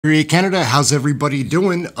Canada, how's everybody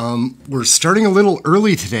doing? We're starting a little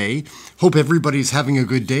early today. Hope everybody's having a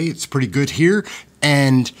good day. It's pretty good here.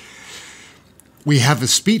 And we have a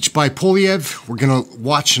speech by POILIEVRE. We're going to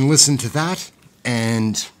watch and listen to that.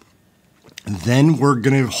 And then we're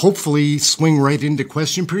going to hopefully swing right into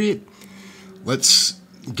question period. Let's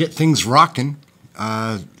get things rocking.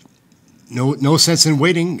 No sense in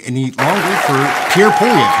waiting any longer for Pierre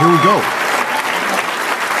POILIEVRE. Here we go.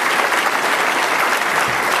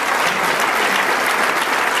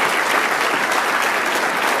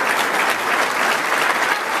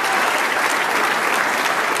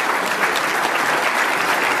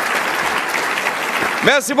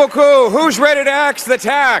 Merci beaucoup. Who's ready to axe the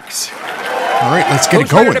tax? All right, let's get it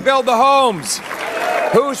going. Who's ready to build the homes?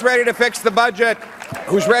 Who's ready to fix the budget?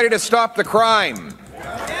 Who's ready to stop the crime?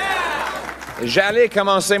 J'allais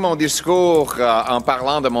commencer mon discours en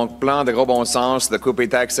parlant de mon plan de gros bon sens, de couper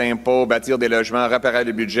taxes et impôts, bâtir des logements, réparer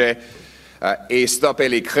le budget et stopper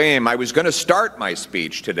les crimes. I was going to start my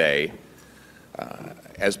speech today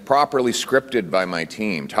as properly scripted by my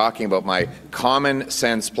team, talking about my common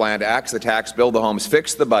sense plan to axe the tax, build the homes,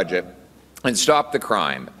 fix the budget, and stop the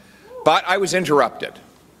crime. But I was interrupted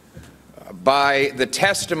by the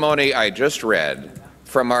testimony I just read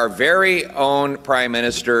from our very own Prime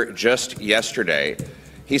Minister just yesterday.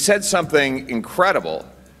 He said something incredible,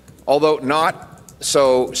 although not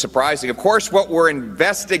so surprising. Of course, what we're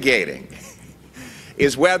investigating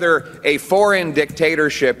is whether a foreign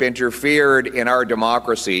dictatorship interfered in our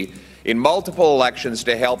democracy in multiple elections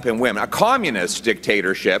to help him win. A communist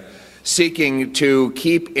dictatorship seeking to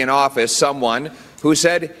keep in office someone who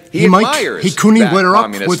said he admires that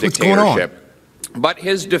communist dictatorship. But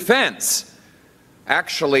his defense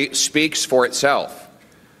actually speaks for itself.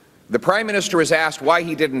 The Prime Minister was asked why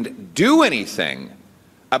he didn't do anything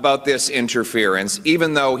about this interference,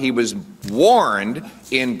 even though he was warned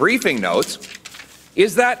in briefing notes,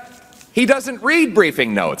 is that he doesn't read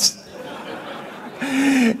briefing notes.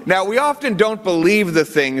 Now, we often don't believe the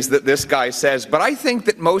things that this guy says, but I think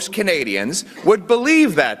that most Canadians would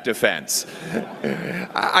believe that defense.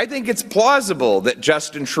 I think it's plausible that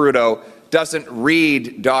Justin Trudeau doesn't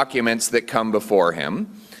read documents that come before him.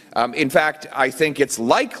 In fact, I think it's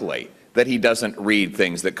likely that he doesn't read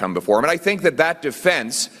things that come before him. And I think that that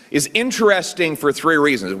defense is interesting for three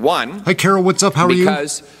reasons. One, hi, Carol, what's up? How are you?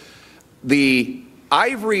 Because the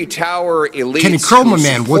ivory tower elites Kenny Crowman,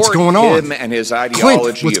 man, what's going on? Him and his ideology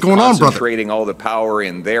Clint, what's of going on, brother? concentrating all the power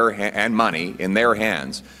in their and money in their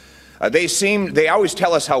hands. They always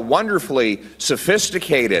tell us how wonderfully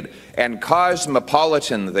sophisticated and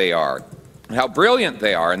cosmopolitan they are, how brilliant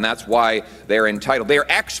they are, and that's why they're entitled. They're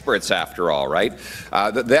experts, after all, right?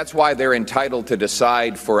 That's why they're entitled to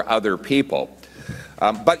decide for other people.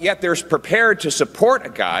 But yet they're prepared to support a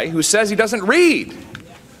guy who says he doesn't read.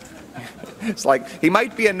 It's like, he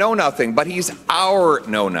might be a know-nothing, but he's our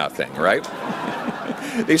know-nothing, right?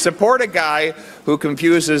 They support a guy who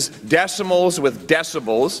confuses decimals with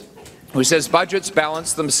decibels, who says budgets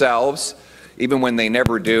balance themselves, even when they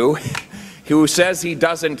never do, who says he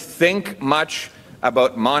doesn't think much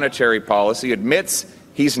about monetary policy, admits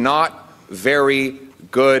he's not very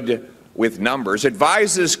good with numbers,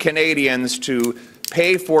 advises Canadians to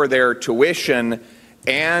pay for their tuition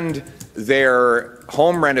and their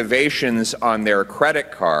home renovations on their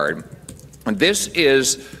credit card. And this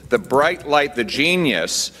is the bright light, the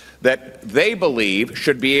genius that they believe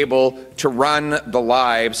should be able to run the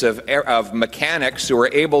lives of mechanics who are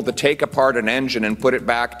able to take apart an engine and put it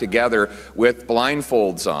back together with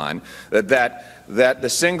blindfolds on. That the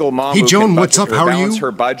single mom who can balance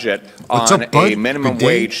her budget on a minimum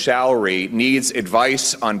wage salary needs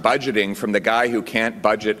advice on budgeting from the guy who can't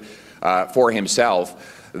budget for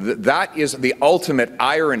himself. That is the ultimate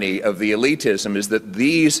irony of the elitism, is that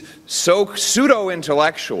these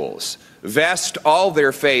pseudo-intellectuals vest all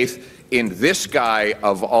their faith in this guy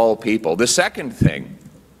of all people. The second thing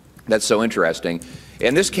that's so interesting,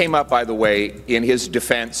 and this came up, by the way, in his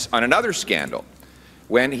defense on another scandal,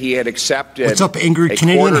 when he had accepted a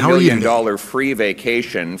 $250,000 free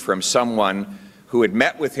vacation from someone who had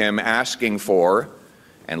met with him asking for,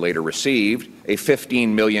 and later received, a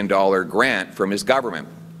 $15 million grant from his government.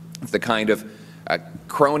 The kind of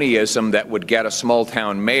cronyism that would get a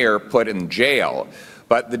small-town mayor put in jail.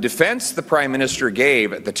 But the defense the Prime Minister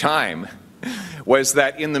gave at the time was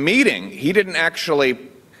that in the meeting, he didn't actually,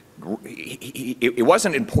 he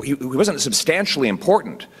wasn't substantially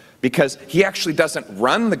important, because he actually doesn't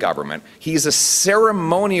run the government. He's a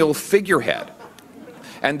ceremonial figurehead.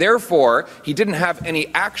 and therefore he didn't have any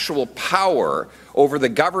actual power over the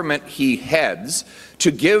government he heads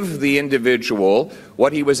to give the individual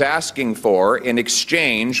what he was asking for in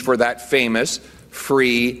exchange for that famous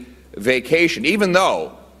free vacation, even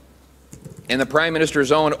though in the Prime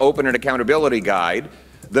Minister's own Open and Accountability Guide,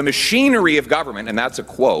 the machinery of government, and that's a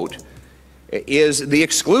quote, is the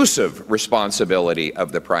exclusive responsibility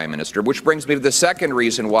of the Prime Minister, which brings me to the second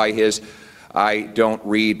reason why his "I don't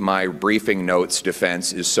read my briefing notes"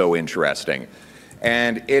 defense is so interesting.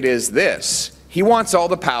 And it is this: he wants all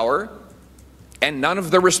the power and none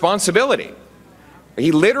of the responsibility.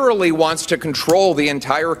 He literally wants to control the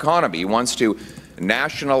entire economy. He wants to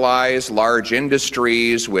nationalize large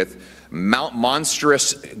industries with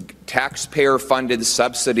monstrous taxpayer-funded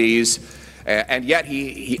subsidies, and yet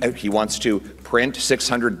he wants to print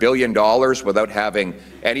 $600 billion without having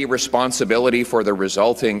any responsibility for the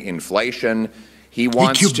resulting inflation. He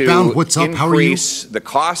wants to increase the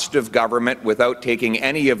cost of government without taking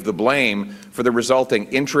any of the blame for the resulting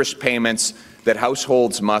interest payments that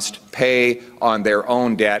households must pay on their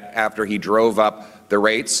own debt after he drove up the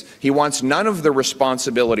rates. He wants none of the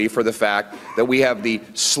responsibility for the fact that we have the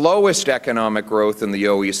slowest economic growth in the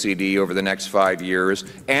OECD over the next 5 years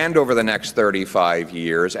and over the next 35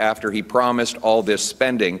 years, after he promised all this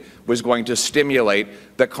spending was going to stimulate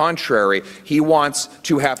the contrary. He wants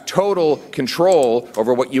to have total control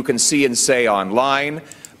over what you can see and say online,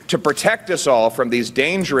 to protect us all from these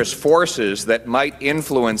dangerous forces that might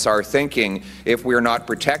influence our thinking if we're not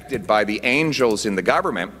protected by the angels in the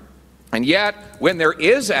government. And yet, when there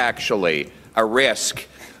is actually a risk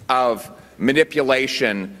of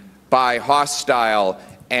manipulation by hostile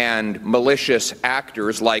and malicious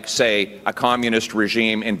actors, like, say, a communist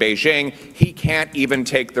regime in Beijing, he can't even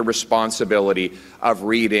take the responsibility of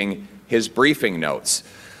reading his briefing notes.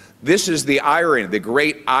 This is the irony, the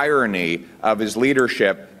great irony of his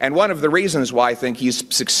leadership, and one of the reasons why I think he's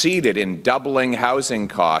succeeded in doubling housing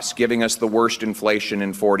costs, giving us the worst inflation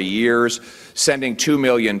in 40 years, sending 2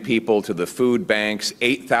 million people to the food banks,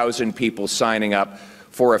 8,000 people signing up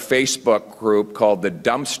for a Facebook group called the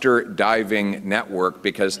Dumpster Diving Network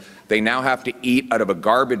because they now have to eat out of a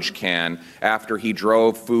garbage can after he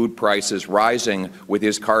drove food prices rising with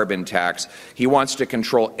his carbon tax. He wants to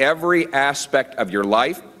control every aspect of your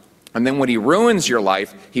life. And then when he ruins your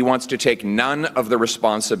life, he wants to take none of the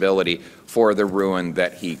responsibility for the ruin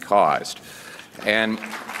that he caused. And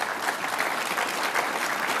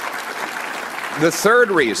the third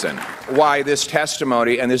reason why this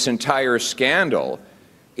testimony and this entire scandal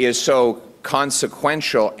is so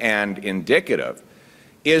consequential and indicative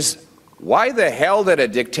is why the hell did a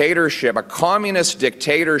dictatorship, a communist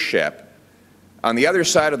dictatorship, on the other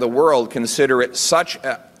side of the world consider it such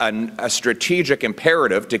a strategic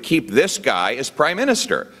imperative to keep this guy as Prime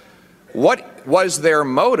Minister? What was their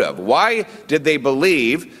motive? Why did they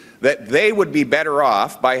believe that they would be better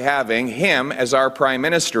off by having him as our Prime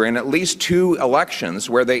Minister in at least 2 elections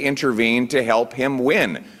where they intervened to help him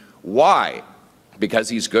win? Why? Because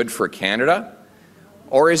he's good for Canada?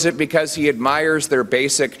 Or is it because he admires their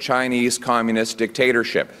basic Chinese communist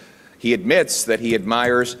dictatorship? He admits that he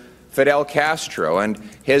admires Fidel Castro, and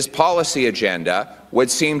his policy agenda would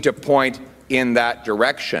seem to point in that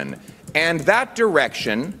direction. And that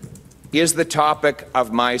direction is the topic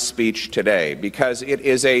of my speech today, because it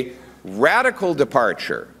is a radical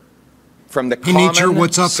departure from the common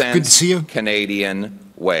sense Canadian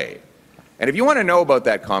way. And if you want to know about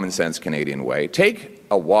that common sense Canadian way, take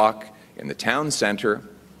a walk in the town centre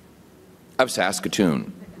of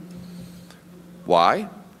Saskatoon. Why?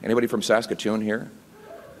 Anybody from Saskatoon here?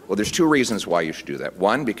 Well, there's 2 reasons why you should do that.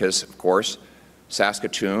 One, because, of course,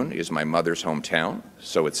 Saskatoon is my mother's hometown,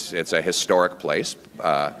 so it's a historic place,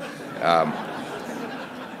 and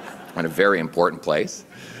a very important place.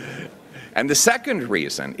 And the second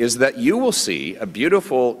reason is that you will see a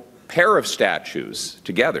beautiful pair of statues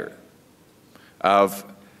together of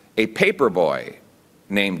a paperboy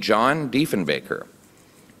named John Diefenbaker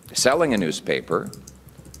selling a newspaper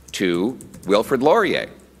to Wilfrid Laurier.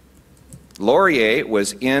 Laurier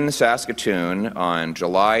was in Saskatoon on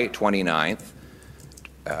July 29th,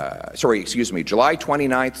 July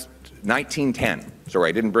 29th, 1910. Sorry,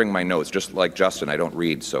 I didn't bring my notes, just like Justin, I don't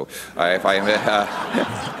read, so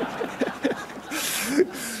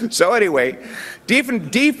So anyway,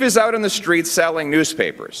 Dief is out on the streets selling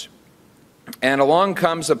newspapers. And along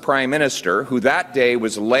comes a Prime Minister who that day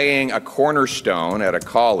was laying a cornerstone at a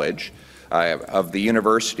college of the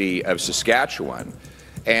University of Saskatchewan.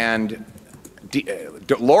 And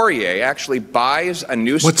Laurier actually buys a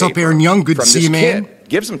newspaper. What's up, Aaron Young? Good to see you, man.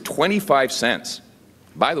 Gives him 25 cents.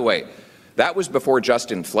 By the way, That was before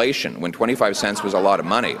just inflation, when 25 cents was a lot of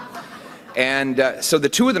money. And so the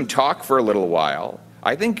two of them talked for a little while.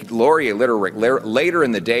 I think Laurier later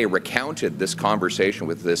in the day recounted this conversation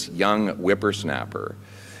with this young whippersnapper.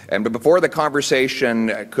 And before the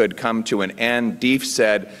conversation could come to an end, Deef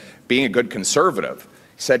said, being a good conservative,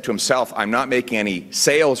 said to himself, I'm not making any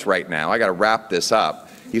sales right now. I got to wrap this up.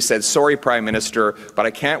 He said, sorry, Prime Minister, but I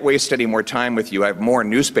can't waste any more time with you. I have more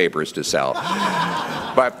newspapers to sell.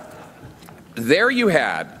 But there you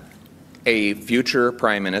had a future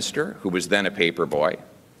Prime Minister who was then a paper boy.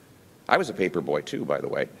 I was a paper boy too, by the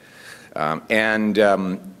way. And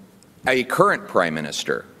a current Prime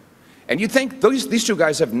Minister. And you'd think these two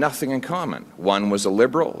guys have nothing in common. One was a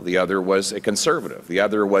liberal, the other was a conservative, the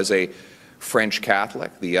other was a French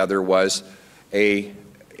Catholic, the other was a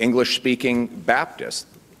English-speaking Baptist.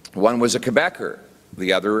 One was a Quebecer,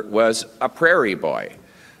 the other was a prairie boy.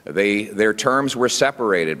 Their terms were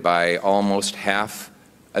separated by almost half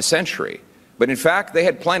a century. But in fact, they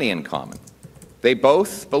had plenty in common. They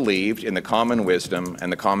both believed in the common wisdom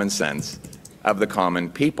and the common sense of the common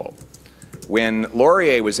people. When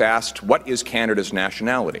Laurier was asked, what is Canada's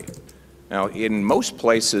nationality? Now, in most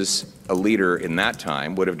places, a leader in that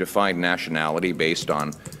time would have defined nationality based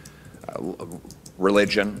on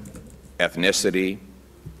religion, ethnicity,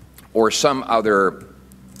 or some other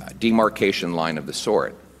demarcation line of the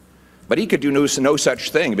sort. But he could do no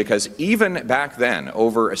such thing, because even back then,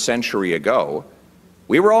 over a century ago,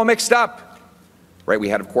 we were all mixed up. Right? We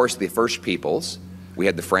had, of course, the First Peoples. We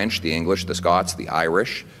had the French, the English, the Scots, the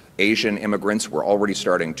Irish. Asian immigrants were already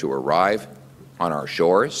starting to arrive on our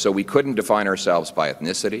shores, so we couldn't define ourselves by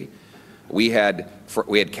ethnicity. We had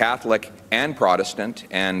Catholic and Protestant,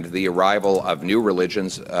 and the arrival of new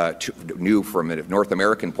religions, new from a North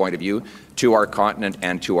American point of view, to our continent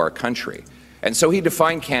and to our country. And so he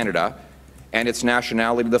defined Canada and its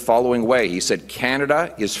nationality the following way. He said,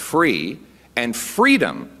 Canada is free, and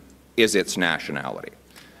freedom is its nationality.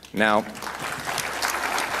 Now,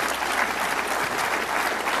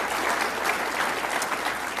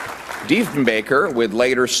 Diefenbaker would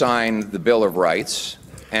later sign the Bill of Rights,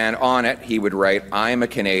 and on it he would write, I'm a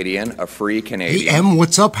Canadian, a free Canadian. Hey, M,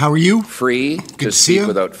 what's up? How are you? Free to speak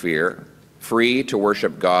without fear, free to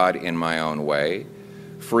worship God in my own way,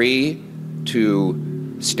 free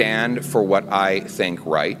to stand for what I think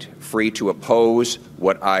right, free to oppose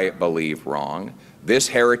what I believe wrong. This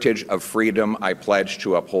heritage of freedom I pledge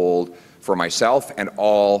to uphold for myself and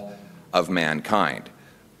all of mankind.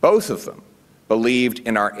 Both of them believed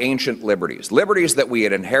in our ancient liberties, liberties that we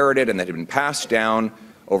had inherited and that had been passed down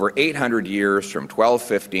over 800 years from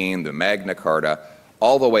 1215, the Magna Carta,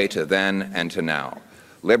 all the way to then and to now.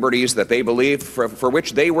 Liberties that they believed for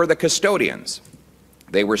which they were the custodians.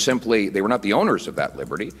 They were not the owners of that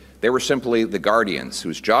liberty. They were simply the guardians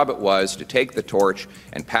whose job it was to take the torch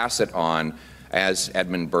and pass it on, as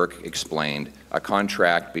Edmund Burke explained, a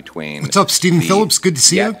contract between— What's up, Stephen Phillips? Good to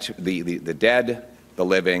see you. The dead, the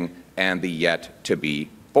living, and the yet to be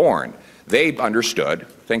born. They understood.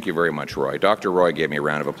 Thank you very much, Roy. Dr. Roy gave me a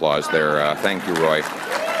round of applause there. Thank you, Roy.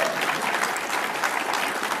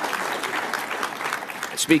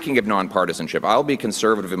 Speaking of nonpartisanship, I'll be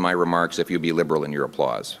conservative in my remarks if you be liberal in your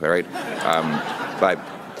applause, all right? But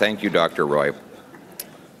thank you, Dr. Roy.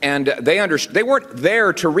 And they weren't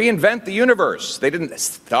there to reinvent the universe. They didn't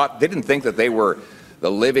think that they were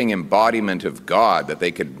the living embodiment of God, that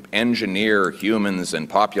they could engineer humans and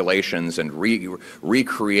populations and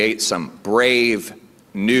recreate some brave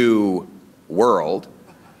new world.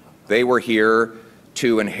 They were here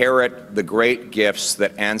to inherit the great gifts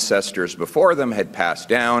that ancestors before them had passed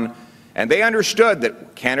down, and they understood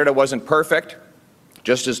that Canada wasn't perfect,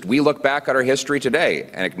 just as we look back at our history today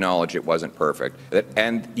and acknowledge it wasn't perfect.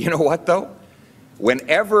 And you know what, though?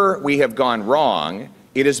 Whenever we have gone wrong,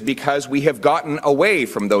 it is because we have gotten away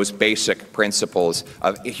from those basic principles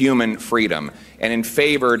of human freedom and in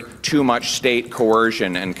favored too much state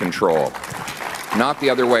coercion and control, not the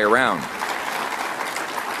other way around.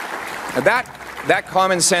 Now that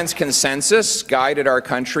common sense consensus guided our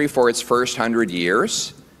country for its first 100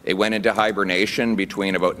 years. It went into hibernation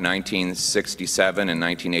between about 1967 and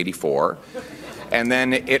 1984, and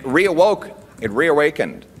then it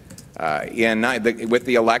reawakened with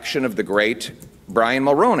the election of the great Brian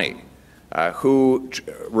Mulroney, who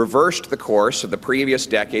reversed the course of the previous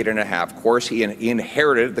decade and a half. Of course, he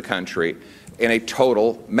inherited the country in a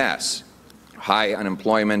total mess. high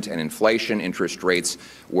unemployment and inflation. Interest rates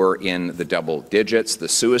were in the double digits. The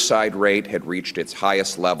suicide rate had reached its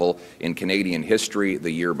highest level in Canadian history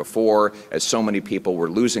the year before, as so many people were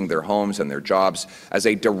losing their homes and their jobs as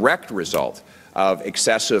a direct result of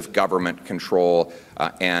excessive government control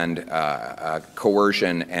and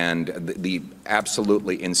coercion and the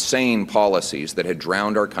absolutely insane policies that had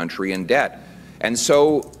drowned our country in debt. And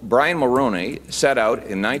so Brian Mulroney set out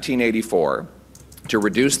in 1984 to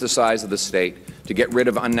reduce the size of the state, to get rid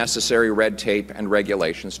of unnecessary red tape and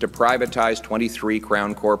regulations, to privatize 23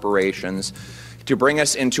 Crown corporations, to bring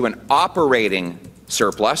us into an operating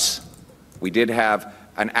surplus. We did have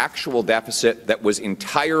an actual deficit that was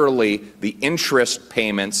entirely the interest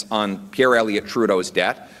payments on Pierre Elliott Trudeau's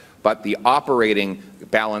debt, but the operating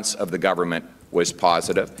balance of the government was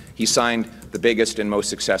positive. He signed the biggest and most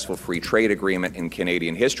successful free trade agreement in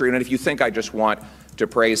Canadian history. And if you think I just want to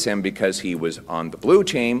praise him because he was on the blue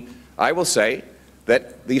team, I will say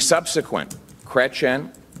that the subsequent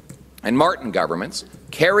Chrétien and Martin governments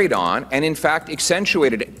carried on and in fact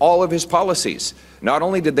accentuated all of his policies. Not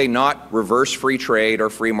only did they not reverse free trade or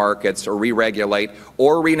free markets or re-regulate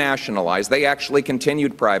or renationalize, they actually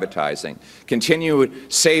continued privatizing,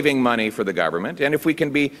 continued saving money for the government. And if we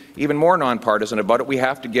can be even more nonpartisan about it, we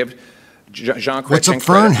have to give Jean Chrétien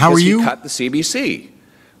credit because he cut the CBC,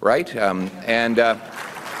 right?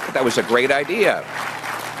 That was a great idea.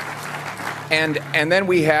 And then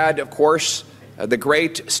we had, of course, the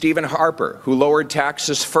great Stephen Harper, who lowered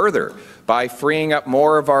taxes further by freeing up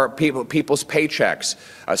more of our people's paychecks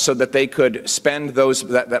so that they could spend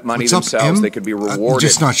that money themselves. They could be rewarded. I'm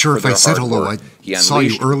just not sure if I said hello. I saw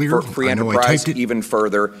you earlier. Free enterprise even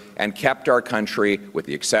further and kept our country, with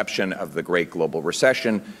the exception of the great global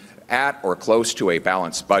recession, at or close to a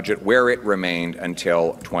balanced budget, where it remained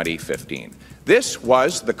until 2015. This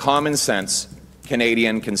was the common sense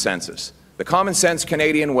Canadian consensus, the common sense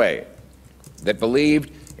Canadian way that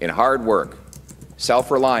believed in hard work,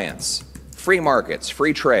 self-reliance, free markets,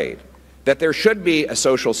 free trade, that there should be a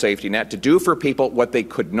social safety net to do for people what they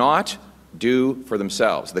could not do for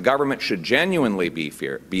themselves. The government should genuinely be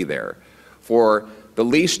there for the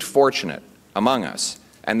least fortunate among us,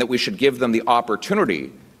 and that we should give them the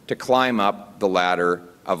opportunity to climb up the ladder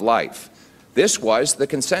of life. This was the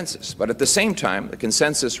consensus, but at the same time, the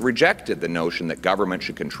consensus rejected the notion that government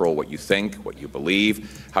should control what you think, what you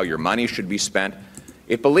believe, how your money should be spent.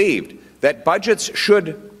 It believed that budgets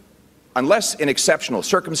should, unless in exceptional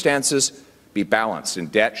circumstances, be balanced,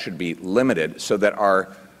 and debt should be limited so that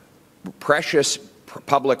our precious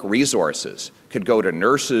public resources could go to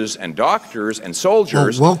nurses and doctors and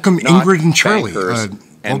soldiers. Well, welcome Ingrid and Charlie. Welcome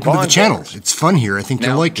to the channel. It's fun here. I think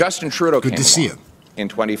you'll like it. Justin Trudeau came along in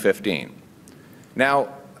 2015. Now,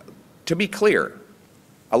 to be clear,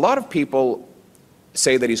 a lot of people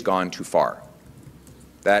say that he's gone too far,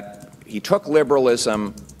 that he took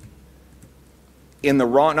liberalism in the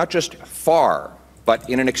wrong, not just far, but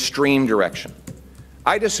in an extreme direction.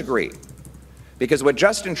 I disagree, because what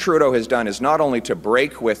Justin Trudeau has done is not only to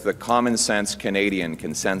break with the common sense Canadian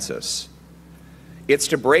consensus, it's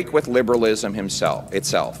to break with liberalism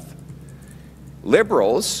itself.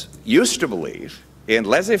 Liberals used to believe in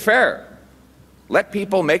laissez-faire. Let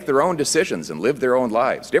people make their own decisions and live their own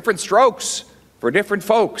lives. Different strokes for different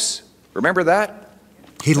folks. Remember that?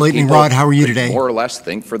 Hey, Lightning Rod, how are you today? More or less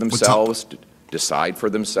think for themselves, decide for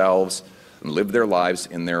themselves, and live their lives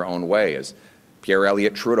in their own way, as Pierre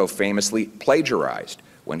Elliott Trudeau famously plagiarized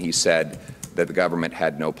when he said that the government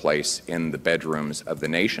had no place in the bedrooms of the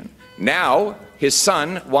nation. Now, his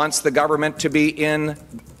son wants the government to be in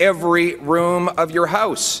every room of your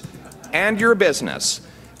house, and your business,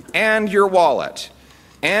 and your wallet,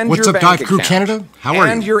 and your bank account, Crew Canada? How are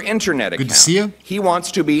you? And your internet account. Good to see you. He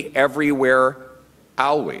wants to be everywhere,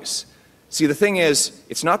 always. See, the thing is,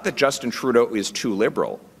 it's not that Justin Trudeau is too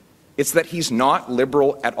liberal. It's that he's not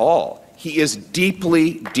liberal at all. He is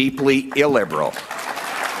deeply, deeply illiberal.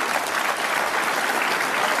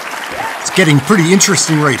 It's getting pretty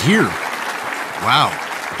interesting right here. Wow.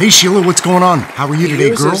 Hey, Sheila, what's going on? How are you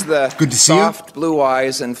today, girl? Good to see you. Soft blue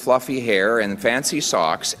eyes and fluffy hair and fancy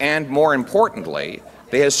socks, and more importantly,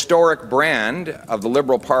 the historic brand of the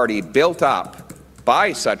Liberal Party built up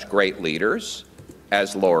by such great leaders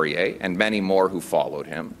as Laurier and many more who followed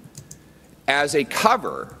him, as a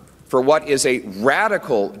cover for what is a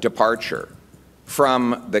radical departure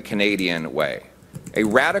from the Canadian way. A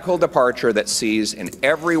radical departure that sees in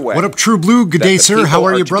every way. What up, True Blue? Good day, sir. How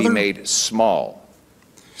are you, brother? To be made small,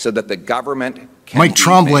 so that the government can Mike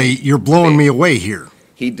Tremblay, you're blowing me away here.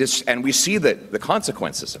 And we see the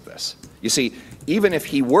consequences of this. You see, even if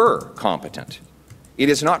he were competent, it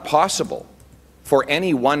is not possible for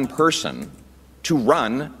any one person to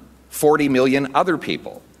run 40 million other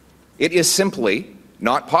people. It is simply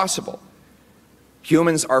not possible.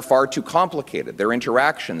 Humans are far too complicated, their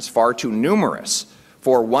interactions far too numerous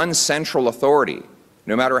for one central authority,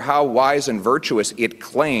 no matter how wise and virtuous it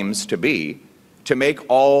claims to be, to make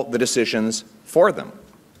all the decisions for them.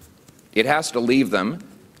 It has to leave them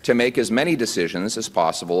to make as many decisions as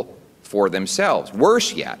possible for themselves.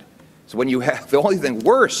 Worse yet, is when you have the only thing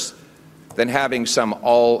worse than having some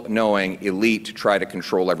all-knowing elite try to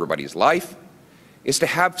control everybody's life is to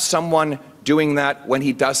have someone doing that when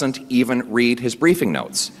he doesn't even read his briefing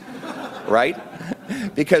notes, right?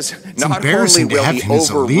 Because not only will he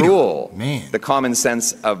overrule the common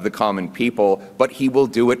sense of the common people, but he will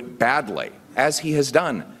do it badly, as he has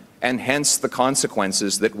done, and hence the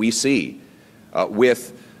consequences that we see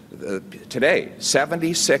with today,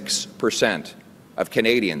 76% of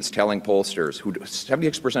Canadians telling pollsters,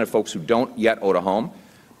 76% of folks who don't yet own a home,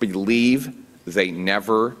 believe they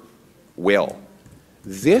never will.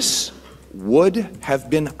 This would have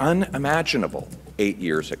been unimaginable 8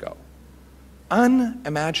 years ago.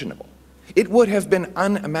 Unimaginable. It would have been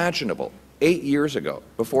unimaginable 8 years ago,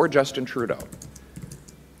 before Justin Trudeau,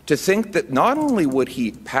 to think that not only would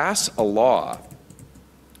he pass a law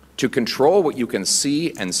to control what you can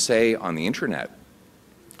see and say on the internet,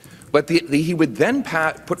 but he would then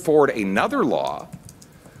put forward another law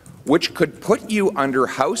which could put you under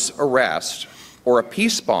house arrest or a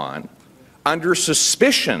peace bond under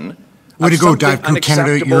suspicion of something unacceptable,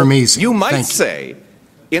 Canada, you're amazing. You might say,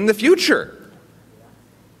 in the future.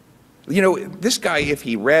 You know, this guy, if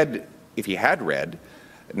he had read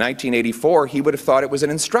 1984, he would have thought it was an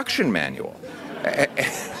instruction manual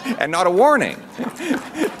and not a warning.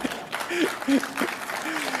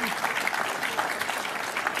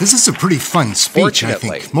 This is a pretty fun speech, I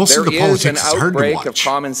think. Most of the politics is hard to watch. There is an outbreak of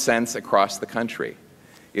common sense across the country.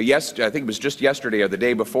 Yes, I think it was just yesterday or the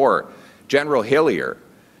day before, General Hillier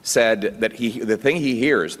said that the thing he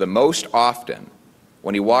hears the most often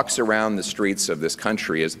when he walks around the streets of this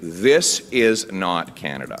country is, "This is not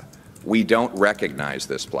Canada. We don't recognize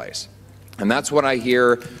this place." And that's what I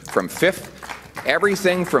hear from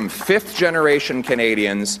everything from fifth-generation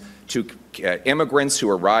Canadians to immigrants who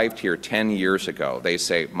arrived here 10 years ago. They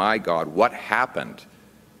say, "My God, what happened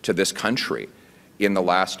to this country in the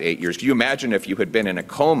last 8 years?" Can you imagine if you had been in a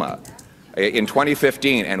coma in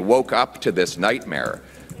 2015 and woke up to this nightmare,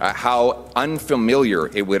 how unfamiliar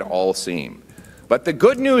it would all seem? But the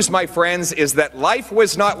good news, my friends, is that life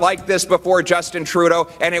was not like this before Justin Trudeau,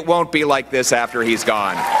 and it won't be like this after he's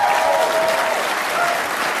gone.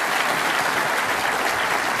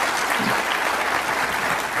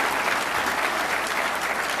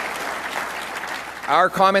 Our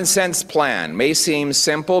common sense plan may seem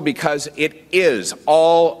simple because it is.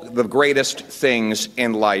 All the greatest things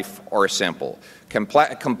in life are simple.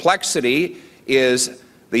 Complexity is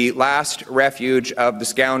the last refuge of the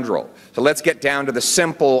scoundrel. So let's get down to the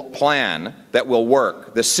simple plan that will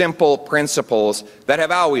work, the simple principles that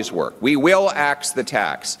have always worked. We will axe the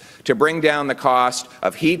tax to bring down the cost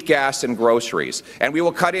of heat, gas, and groceries, and we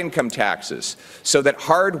will cut income taxes so that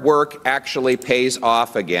hard work actually pays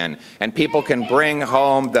off again, and people can bring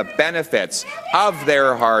home the benefits of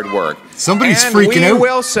their hard work. Somebody's freaking out. And we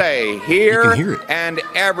will say here and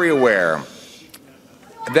everywhere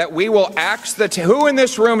that we will axe the who in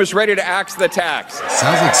this room is ready to axe the tax?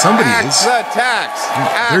 Sounds like somebody axe is. The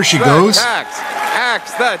tax. There she goes.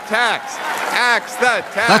 Axe the tax. Axe the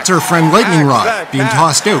tax. That's our friend Lightning Rod being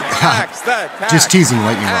tossed out. Axe the tax. Just teasing,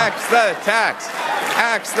 Lightning Rod. Axe the tax.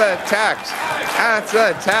 Axe the tax. Axe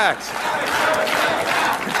the tax.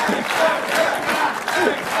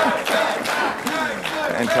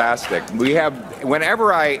 Fantastic. We have,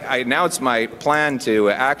 whenever I announce my plan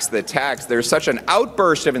to axe the tax, there's such an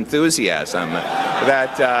outburst of enthusiasm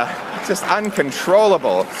that just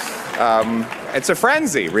uncontrollable. It's a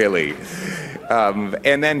frenzy, really.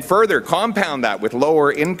 And then further compound that with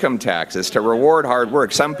lower income taxes to reward hard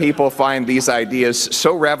work. Some people find these ideas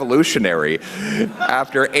so revolutionary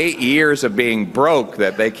after 8 years of being broke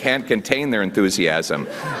that they can't contain their enthusiasm.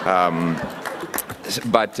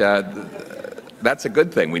 But that's a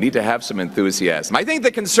good thing. We need to have some enthusiasm. I think the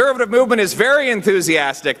conservative movement is very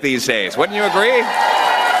enthusiastic these days. Wouldn't you agree?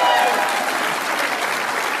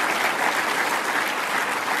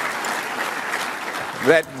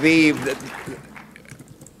 That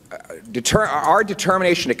our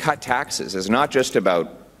determination to cut taxes is not just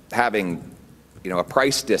about having, a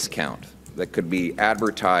price discount that could be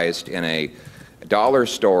advertised in a dollar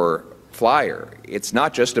store flyer. It's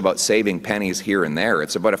not just about saving pennies here and there.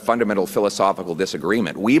 It's about a fundamental philosophical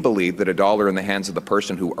disagreement. We believe that a dollar in the hands of the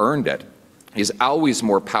person who earned it is always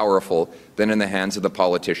more powerful than in the hands of the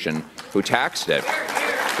politician who taxed it.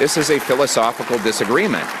 This is a philosophical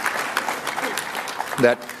disagreement.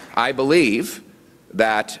 That I believe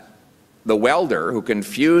that the welder who can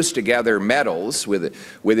fuse together metals with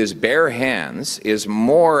his bare hands has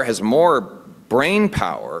more brain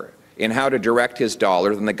power in how to direct his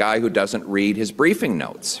dollar than the guy who doesn't read his briefing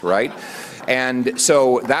notes, right? And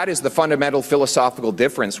so that is the fundamental philosophical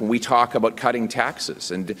difference when we talk about cutting taxes.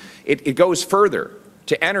 And it goes further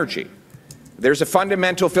to energy. There's a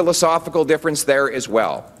fundamental philosophical difference there as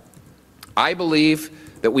well. I believe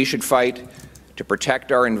that we should fight to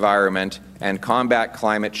protect our environment and combat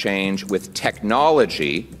climate change with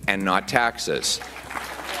technology and not taxes.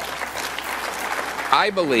 I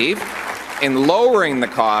believe in lowering the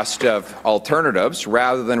cost of alternatives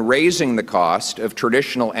rather than raising the cost of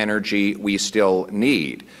traditional energy we still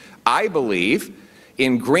need. I believe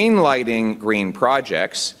in green-lighting green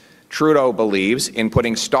projects. Trudeau believes in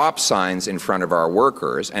putting stop signs in front of our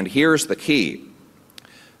workers, and here's the key.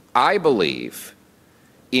 I believe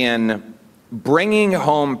in bringing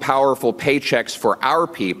home powerful paychecks for our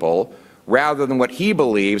people rather than what he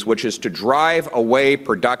believes, which is to drive away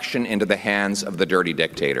production into the hands of the dirty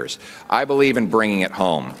dictators. I believe in bringing it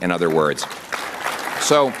home, in other words.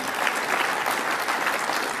 So,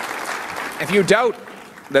 if you doubt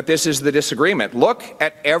that this is the disagreement, look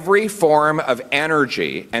at every form of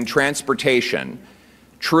energy and transportation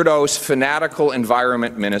Trudeau's fanatical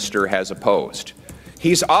environment minister has opposed.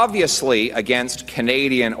 He's obviously against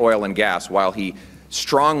Canadian oil and gas, while he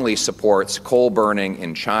strongly supports coal burning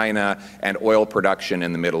in China and oil production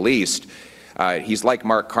in the Middle East. He's like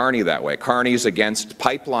Mark Carney that way. Carney's against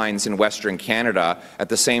pipelines in Western Canada at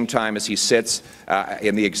the same time as he sits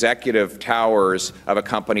in the executive towers of a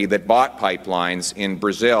company that bought pipelines in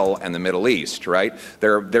Brazil and the Middle East, right?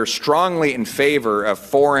 They're strongly in favor of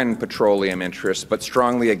foreign petroleum interests, but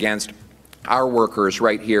strongly against our workers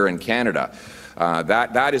right here in Canada.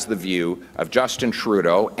 That is the view of Justin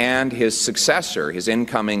Trudeau and his successor, his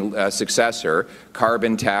incoming successor,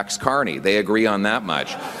 Carbon Tax Carney. They agree on that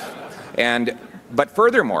much. But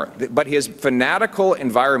furthermore, his fanatical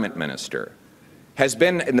environment minister has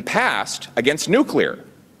been in the past against nuclear.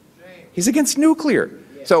 He's against nuclear.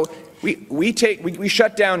 So we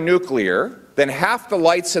shut down nuclear, then half the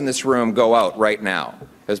lights in this room go out right now.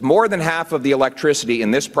 Because more than half of the electricity in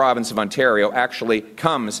this province of Ontario actually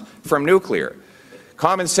comes from nuclear.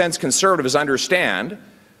 Common sense conservatives understand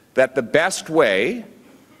that the best way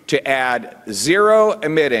to add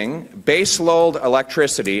zero-emitting baseload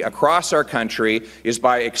electricity across our country is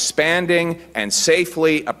by expanding and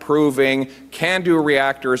safely approving CANDU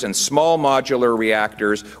reactors and small modular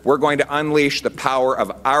reactors. We're going to unleash the power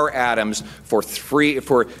of our atoms for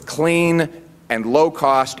clean and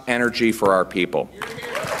low-cost energy for our people.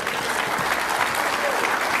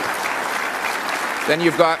 Then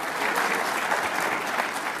you've got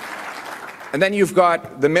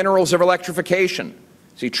the minerals of electrification.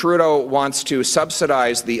 See, Trudeau wants to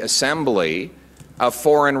subsidize the assembly of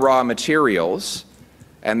foreign raw materials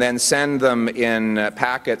and then send them in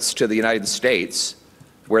packets to the United States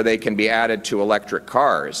where they can be added to electric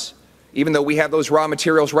cars, even though we have those raw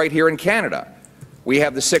materials right here in Canada. We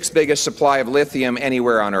have the 6th biggest supply of lithium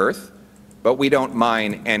anywhere on Earth, but we don't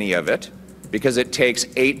mine any of it because it takes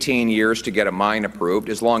 18 years to get a mine approved,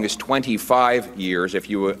 as long as 25 years if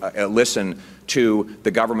you listen to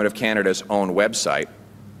the Government of Canada's own website.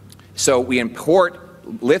 So we import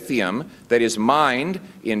lithium that is mined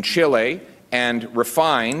in Chile and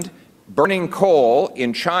refined, burning coal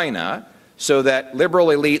in China, so that liberal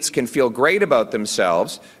elites can feel great about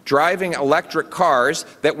themselves driving electric cars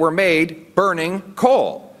that were made burning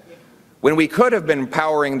coal, when we could have been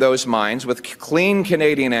powering those mines with clean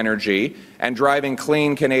Canadian energy and driving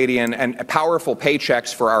clean Canadian and powerful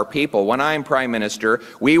paychecks for our people. When I'm Prime Minister,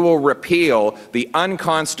 we will repeal the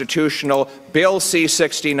unconstitutional Bill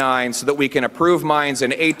C-69 so that we can approve mines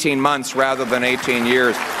in 18 months rather than 18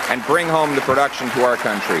 years and bring home the production to our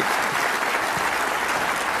country.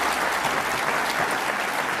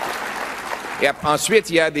 Et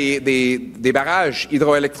ensuite, il y a des barrages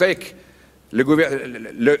hydroélectriques.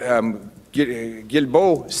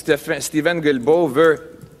 Stephen Guilbeault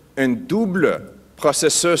veut un double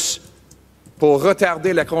processus pour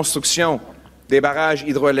retarder la construction des barrages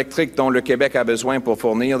hydroélectriques dont le Québec a besoin pour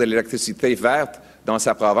fournir de l'électricité verte dans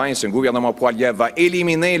sa province. Un gouvernement Poilievre va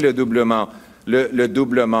éliminer le doublement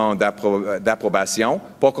d'approbation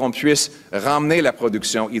pour qu'on puisse ramener la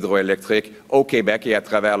production hydroélectrique au Québec et à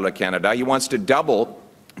travers le Canada. He wants to double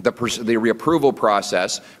the reapproval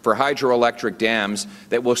process for hydroelectric dams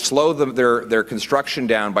that will slow their construction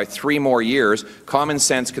down by 3 more years. Common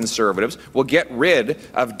sense conservatives will get rid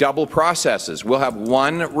of double processes. We'll have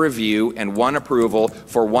one review and one approval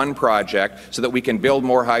for one project so that we can build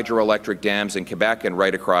more hydroelectric dams in Quebec and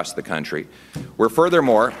right across the country. We're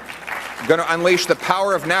furthermore going to unleash the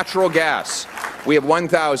power of natural gas. We have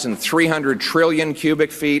 1,300 trillion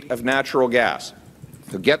cubic feet of natural gas.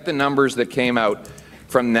 So get the numbers that came out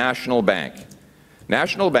from National Bank.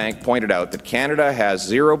 National Bank pointed out that Canada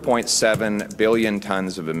has 0.7 billion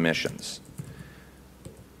tons of emissions.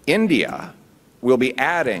 India will be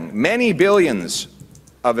adding many billions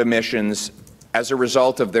of emissions as a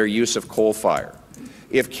result of their use of coal fire.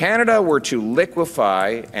 If Canada were to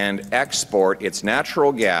liquefy and export its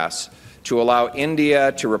natural gas to allow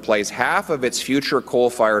India to replace half of its future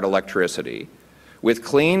coal-fired electricity with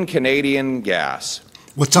clean Canadian gas,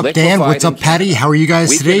 what's up, Dan? What's up, Patty? How are you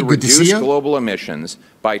guys today? Good to see you. We could reduce global emissions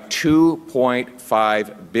by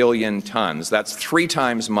 2.5 billion tons. That's 3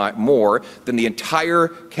 times more than the entire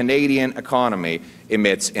Canadian economy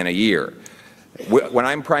emits in a year. When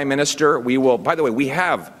I'm Prime Minister, we will, by the way, we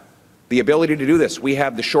have the ability to do this. We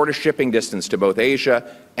have the shortest shipping distance to both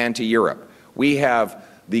Asia and to Europe. We have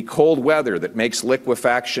the cold weather that makes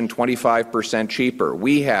liquefaction 25% cheaper.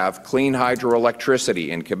 We have clean hydroelectricity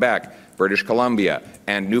in Quebec, British Columbia,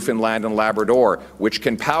 and Newfoundland and Labrador, which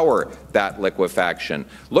can power that liquefaction.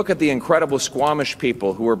 Look at the incredible Squamish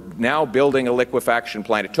people who are now building a liquefaction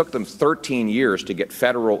plant. It took them 13 years to get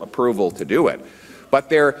federal approval to do it. But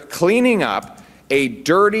they're cleaning up a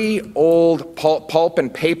dirty old pulp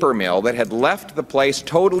and paper mill that had left the place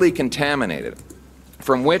totally contaminated,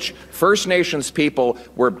 from which First Nations people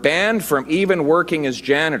were banned from even working as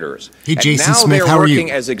janitors. Hey, Jason and now Smith, they're how are working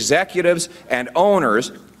you? as executives and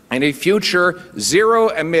owners in a future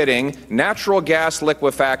zero-emitting natural gas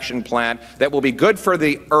liquefaction plant that will be good for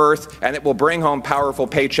the earth and that will bring home powerful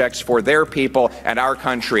paychecks for their people and our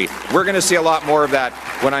country. We're going to see a lot more of that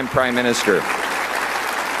when I'm Prime Minister.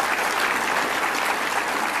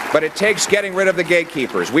 But it takes getting rid of the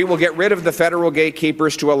gatekeepers. We will get rid of the federal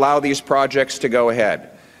gatekeepers to allow these projects to go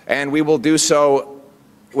ahead. And we will do so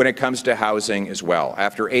when it comes to housing as well.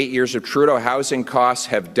 After 8 years of Trudeau, housing costs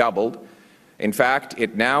have doubled. In fact,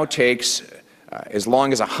 it now takes as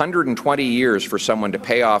long as 120 years for someone to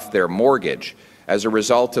pay off their mortgage as a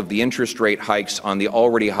result of the interest rate hikes on the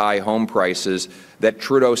already high home prices that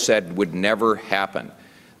Trudeau said would never happen.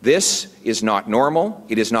 This is not normal.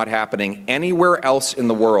 It is not happening anywhere else in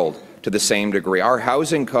the world to the same degree. Our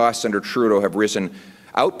housing costs under Trudeau have risen,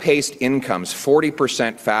 outpaced incomes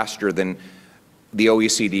 40% faster than the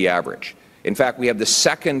OECD average. In fact, we have the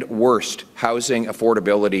second worst housing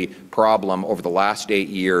affordability problem over the last 8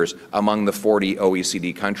 years among the 40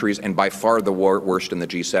 OECD countries, and by far the worst in the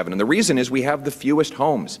G7. And the reason is we have the fewest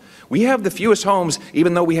homes. We have the fewest homes,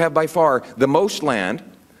 even though we have by far the most land,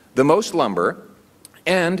 the most lumber,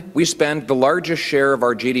 and we spend the largest share of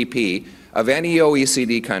our GDP of any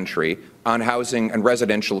OECD country on housing and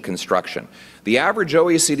residential construction. The average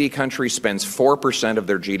OECD country spends 4% of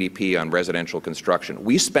their GDP on residential construction.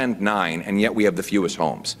 We spend 9%, and yet we have the fewest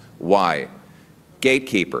homes. Why?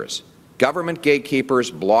 Gatekeepers. Government gatekeepers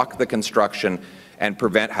block the construction and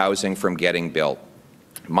prevent housing from getting built.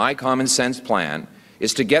 My common sense plan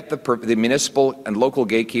is to get the municipal and local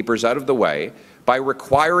gatekeepers out of the way by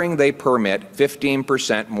requiring they permit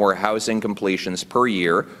 15% more housing completions per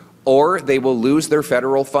year, or they will lose their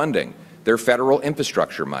federal funding, their federal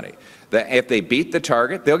infrastructure money. If they beat the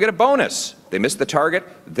target, they'll get a bonus. They miss the target,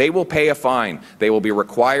 they will pay a fine. They will be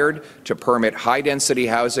required to permit high-density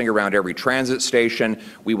housing around every transit station.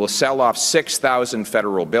 We will sell off 6,000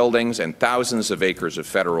 federal buildings and thousands of acres of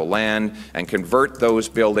federal land and convert those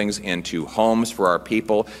buildings into homes for our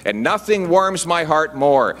people. And nothing warms my heart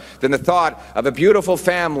more than the thought of a beautiful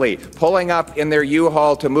family pulling up in their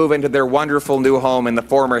U-Haul to move into their wonderful new home in the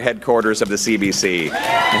former headquarters of the CBC.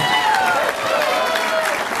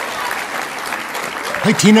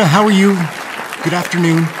 Hi, Tina. How are you? Good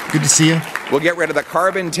afternoon. Good to see you. We'll get rid of the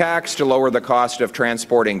carbon tax to lower the cost of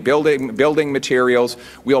transporting building materials.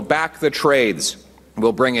 We'll back the trades.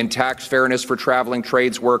 We'll bring in tax fairness for traveling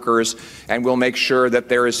trades workers, and we'll make sure that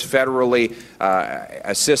there is federally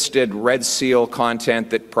assisted Red Seal content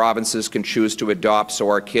that provinces can choose to adopt so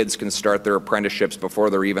our kids can start their apprenticeships before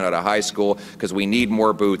they're even out of high school, because we need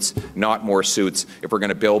more boots, not more suits, if we're going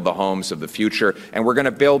to build the homes of the future. And we're going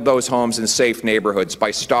to build those homes in safe neighborhoods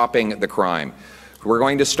by stopping the crime. We're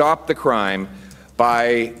going to stop the crime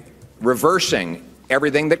by reversing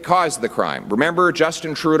everything that caused the crime. Remember,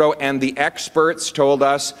 Justin Trudeau and the experts told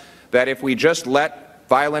us that if we just let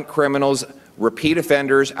violent criminals repeat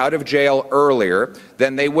offenders out of jail earlier,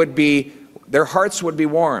 then their hearts would be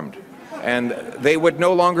warmed, and they would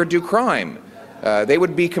no longer do crime. They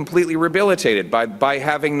would be completely rehabilitated by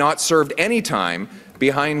having not served any time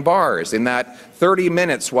behind bars. In that 30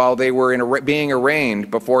 minutes while they were being arraigned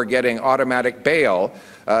before getting automatic bail,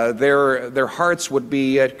 their hearts would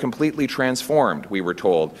be completely transformed, we were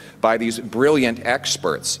told, by these brilliant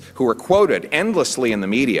experts who were quoted endlessly in the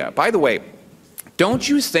media. By the way, don't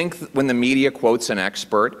you think that when the media quotes an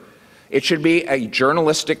expert, it should be a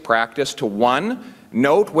journalistic practice to, one,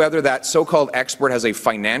 note whether that so-called expert has a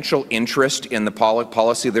financial interest in the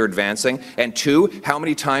policy they're advancing, and two, how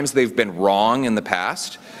many times they've been wrong in the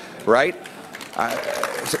past, right?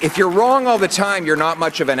 If you're wrong all the time, you're not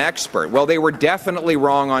much of an expert. Well, they were definitely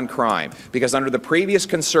wrong on crime, because under the previous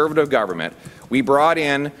Conservative government, we brought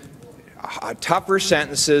in tougher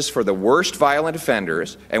sentences for the worst violent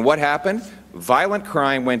offenders, and what happened? Violent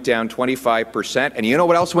crime went down 25%, and you know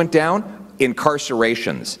what else went down?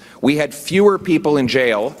 Incarcerations. We had fewer people in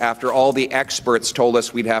jail after all the experts told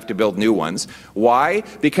us we'd have to build new ones. Why?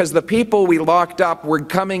 Because the people we locked up were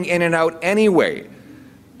coming in and out anyway.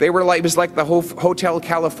 They were like, it was like the Hotel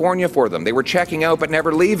California for them. They were checking out but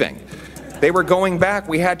never leaving. They were going back.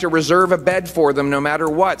 We had to reserve a bed for them no matter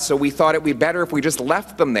what. So we thought it would be better if we just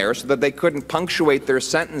left them there so that they couldn't punctuate their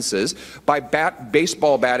sentences by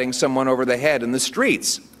baseball batting someone over the head in the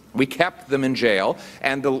streets. We kept them in jail,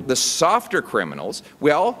 and the softer criminals,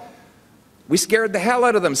 well, we scared the hell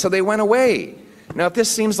out of them, so they went away. Now, if this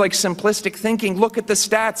seems like simplistic thinking, look at the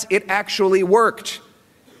stats. It actually worked.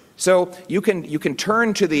 So you can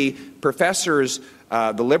turn to the professors,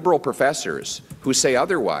 the liberal professors, who say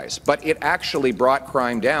otherwise, but it actually brought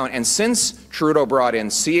crime down. And since Trudeau brought in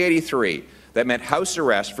C-83, that meant house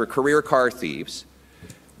arrest for career car thieves,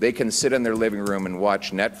 they can sit in their living room and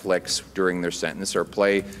watch Netflix during their sentence or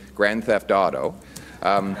play Grand Theft Auto,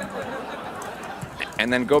 and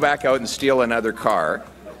then go back out and steal another car,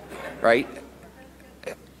 right?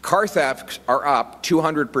 Car thefts are up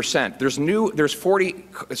 200%.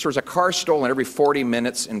 There's a car stolen every 40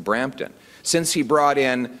 minutes in Brampton. Since he brought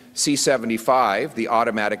in C-75, the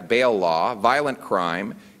automatic bail law, violent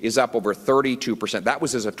crime is up over 32%. That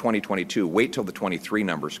was as of 2022. Wait till the 23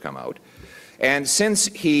 numbers come out. And since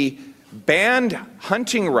he banned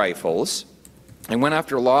hunting rifles and went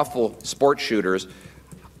after lawful sport shooters,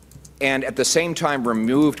 and at the same time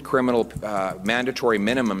removed criminal mandatory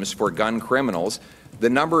minimums for gun criminals, the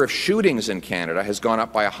number of shootings in Canada has gone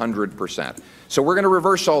up by 100%. So we're going to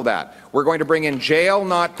reverse all that. We're going to bring in jail,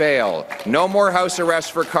 not bail. No more house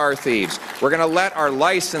arrest for car thieves. We're going to let our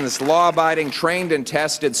licensed, law-abiding, trained and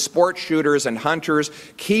tested sport shooters and hunters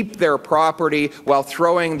keep their property while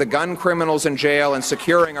throwing the gun criminals in jail and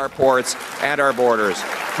securing our ports and our borders.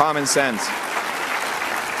 Common sense.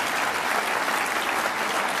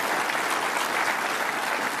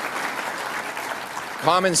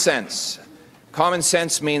 Common sense. Common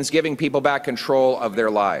sense means giving people back control of their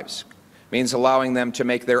lives, means allowing them to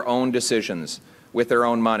make their own decisions with their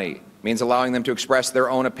own money, means allowing them to express their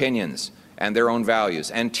own opinions and their own values,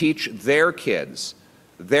 and teach their kids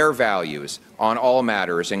their values on all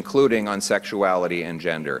matters, including on sexuality and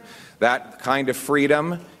gender. That kind of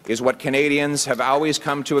freedom is what Canadians have always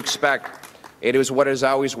come to expect. It is what has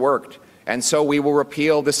always worked. And so we will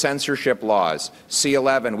repeal the censorship laws,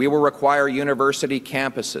 C-11. We will require university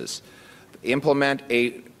campuses implement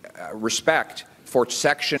a respect for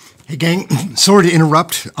section. Hey gang, sorry to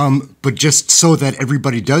interrupt, but just so that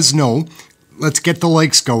everybody does know, let's get the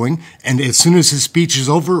likes going, and as soon as his speech is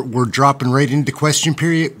over, we're dropping right into question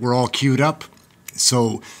period. We're all queued up,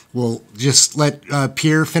 so we'll just let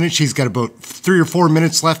Pierre finish. He's got about 3 or 4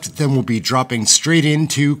 minutes left, then we'll be dropping straight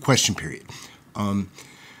into question period.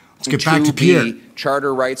 Let's get back to Pierre.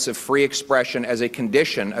 Charter rights of free expression as a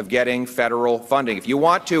condition of getting federal funding. If you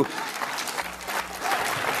want to...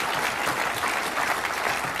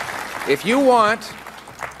 If you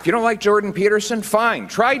don't like Jordan Peterson, fine.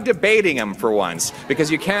 Try debating him for once,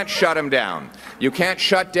 because you can't shut him down. You can't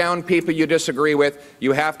shut down people you disagree with.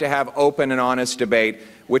 You have to have open and honest debate,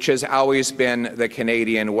 which has always been the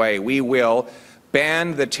Canadian way. We will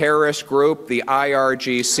ban the terrorist group, the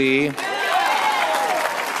IRGC.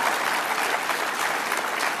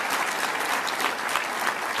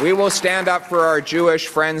 We will stand up for our Jewish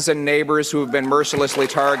friends and neighbors who have been mercilessly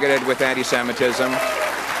targeted with anti-Semitism.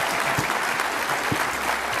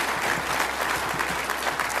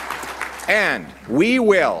 And we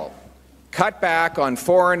will cut back on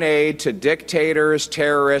foreign aid to dictators,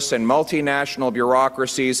 terrorists, and multinational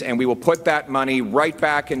bureaucracies, and we will put that money right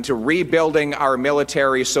back into rebuilding our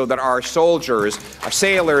military so that our soldiers, our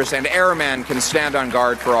sailors, and airmen can stand on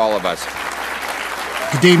guard for all of us.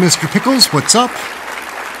 Good day, Mr. Pickles. What's up?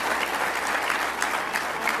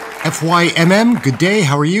 FYMM, good day.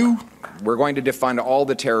 How are you? We're going to defund all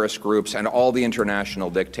the terrorist groups and all the international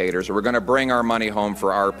dictators. We're going to bring our money home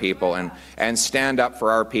for our people and stand up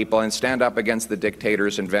for our people and stand up against the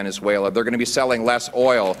dictators in Venezuela. They're going to be selling less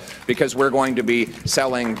oil because we're going to be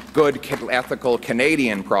selling good, ethical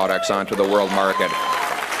Canadian products onto the world market.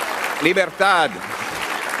 Libertad.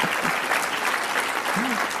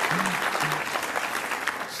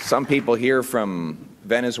 Some people here from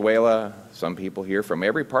Venezuela, some people here from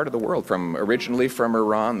every part of the world, originally from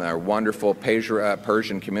Iran, our wonderful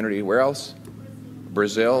Persian community. Where else?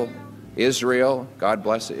 Brazil, Israel, God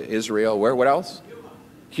bless Israel. What else?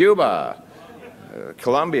 Cuba,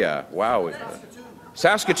 Colombia, wow.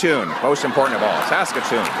 Saskatoon, most important of all,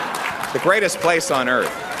 Saskatoon, the greatest place on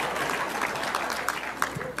earth.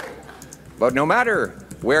 But no matter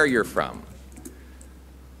where you're from,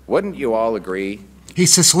 wouldn't you all agree? Hey,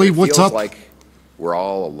 Cicely, what's up? Like we're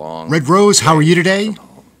all along. Red Rose, how are you today?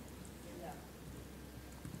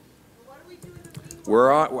 We're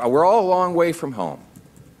all a long way from home.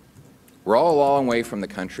 We're all a long way from the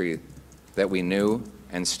country that we knew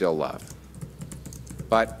and still love.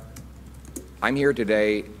 But I'm here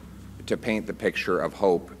today to paint the picture of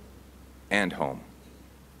hope and home.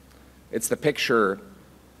 It's the picture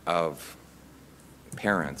of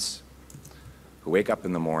parents who wake up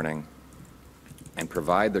in the morning and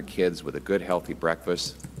provide their kids with a good, healthy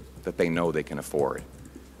breakfast that they know they can afford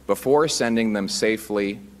before sending them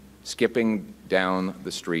safely skipping down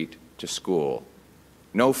the street to school.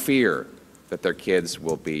 No fear that their kids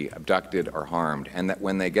will be abducted or harmed, and that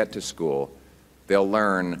when they get to school, they'll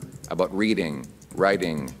learn about reading,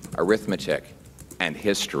 writing, arithmetic, and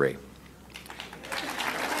history.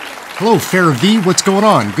 Hello, Farrah V. What's going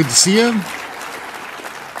on? Good to see you.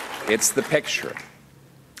 It's the picture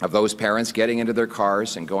of those parents getting into their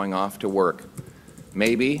cars and going off to work.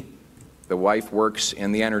 Maybe the wife works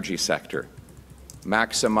in the energy sector,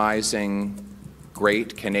 maximizing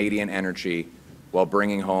great Canadian energy while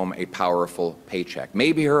bringing home a powerful paycheck.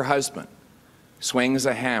 Maybe her husband swings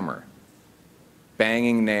a hammer,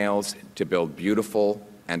 banging nails to build beautiful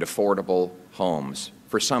and affordable homes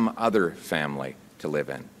for some other family to live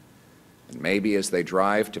in. And maybe as they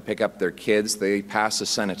drive to pick up their kids, they pass a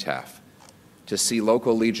cenotaph to see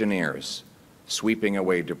local Legionnaires sweeping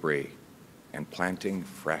away debris and planting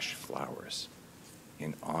fresh flowers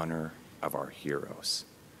in honor of our heroes.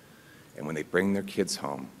 And when they bring their kids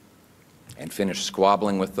home and finish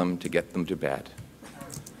squabbling with them to get them to bed,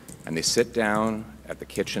 and they sit down at the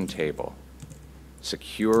kitchen table,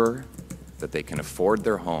 secure that they can afford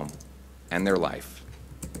their home and their life,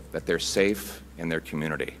 that they're safe in their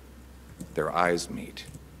community, their eyes meet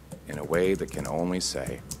in a way that can only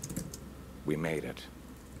say, we made it.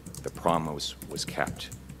 The promise was kept.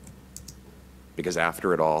 Because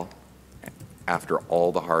after it all, after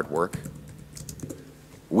all the hard work,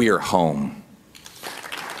 we are home.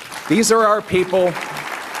 These are our people.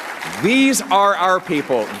 These are our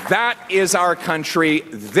people. That is our country.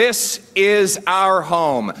 This is our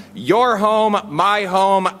home. Your home, my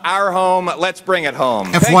home, our home. Let's bring it home.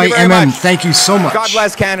 FYMM, thank you so much. God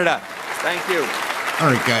bless Canada. Thank you.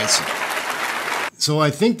 All right, guys. So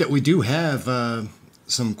I think that we do have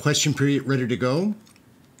some question period ready to go.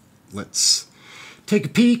 Let's take a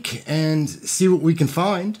peek and see what we can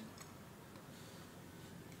find.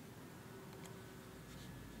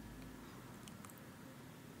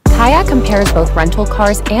 Kayak compares both rental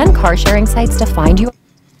cars and car sharing sites to find you.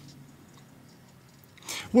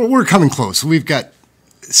 Well, we're coming close. We've got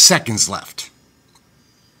seconds left.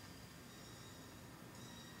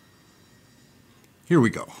 Here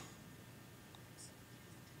we go.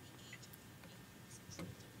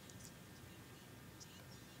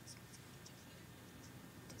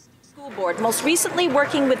 Board, most recently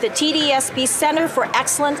working with the TDSB Center for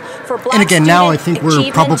Excellence for Black And again, now I think we're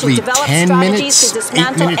Achievement probably 10 minutes,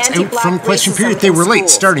 8 minutes out from question period. They were late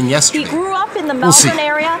starting yesterday. He grew up in the Melbourne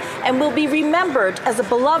area and will be remembered as a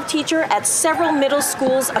beloved teacher at several middle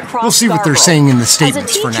schools across We'll see what they're Scarborough. saying in the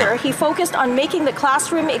statements for now. As a teacher, for now. he focused on making the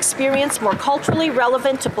classroom experience more culturally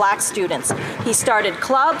relevant to Black students. He started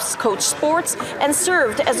clubs, coached sports, and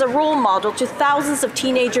served as a role model to thousands of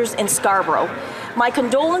teenagers in Scarborough. My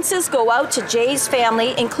condolences go out to Jay's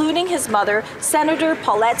family, including his mother, Senator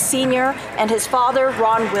Paulette Sr., and his father,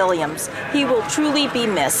 Ron Williams. He will truly be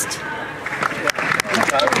missed.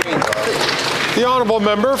 The Honourable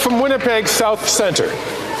Member from Winnipeg South Centre.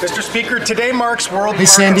 Mr. Speaker, today marks World Hey,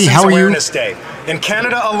 Sandy, Parkinson's how are you? Awareness Day. In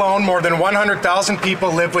Canada alone, more than 100,000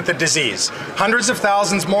 people live with the disease. Hundreds of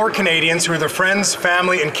thousands more Canadians who are the friends,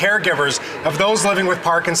 family, and caregivers of those living with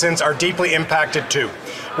Parkinson's are deeply impacted too.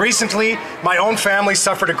 Recently, my own family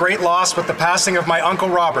suffered a great loss with the passing of my Uncle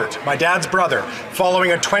Robert, my dad's brother,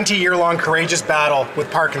 following a 20-year-long courageous battle with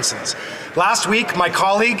Parkinson's. Last week, my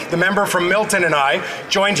colleague, the member from Milton, and I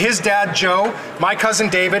joined his dad, Joe, my cousin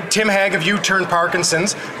David, Tim Haig of U-Turn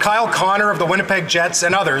Parkinson's, Kyle Connor of the Winnipeg Jets,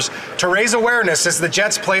 and others to raise awareness as the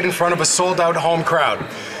Jets played in front of a sold-out home crowd.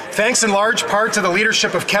 Thanks in large part to the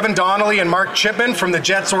leadership of Kevin Donnelly and Mark Chipman from the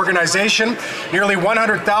Jets organization, nearly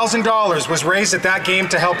 $100,000 was raised at that game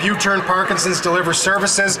to help U-Turn Parkinson's deliver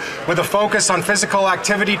services with a focus on physical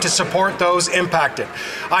activity to support those impacted.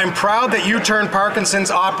 I'm proud that U-Turn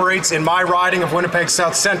Parkinson's operates in my riding of Winnipeg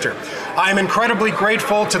South Centre. I am incredibly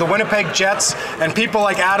grateful to the Winnipeg Jets and people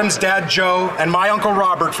like Adam's dad Joe and my Uncle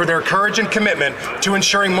Robert for their courage and commitment to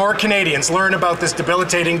ensuring more Canadians learn about this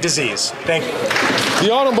debilitating disease. Thank you.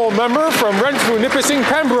 The honourable member from Renfrew, Nipissing,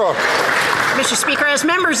 Pembroke. Mr. Speaker, as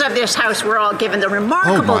members of this House, we're all given the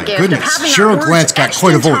remarkable gift of having Cheryl our words Glantz got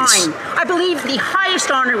quite a voice. time. I believe the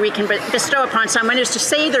highest honor we can bestow upon someone is to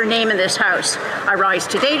say their name in this House. I rise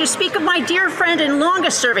today to speak of my dear friend and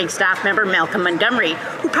longest-serving staff member, Malcolm Montgomery,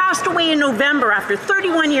 who passed away in November after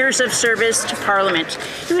 31 years of service to Parliament.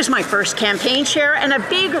 He was my first campaign chair and a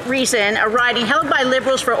big reason a riding held by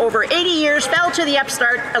Liberals for over 80 years fell to the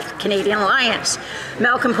upstart of the Canadian Alliance.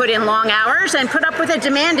 Malcolm put in long hours and put up with a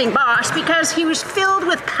demanding boss because he was filled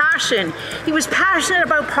with passion. He was passionate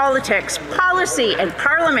about politics, policy, and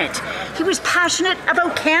Parliament. He was passionate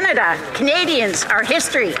about Canada, Canadians, our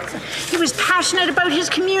history. He was passionate about his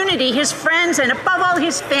community, his friends, and above all,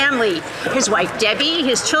 his family. His wife, Debbie,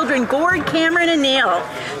 his children, Gord, Cameron, and Neil.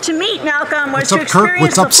 To meet Malcolm was to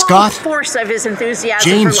experience the full force of his enthusiasm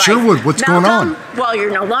for life. James Sherwood, what's going on? While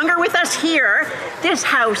you're no longer with us here, this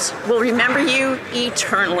House will remember you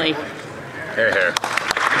eternally. Hear, hear.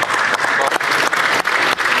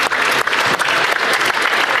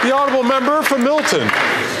 The honourable member from Milton.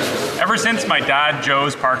 Ever since my dad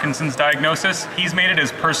Joe's Parkinson's diagnosis, he's made it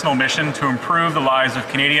his personal mission to improve the lives of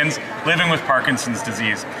Canadians living with Parkinson's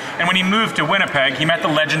disease. And when he moved to Winnipeg, he met the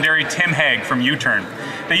legendary Tim Haig from U-Turn.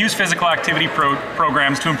 They use physical activity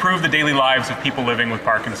programs to improve the daily lives of people living with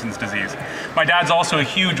Parkinson's disease. My dad's also a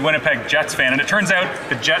huge Winnipeg Jets fan, and it turns out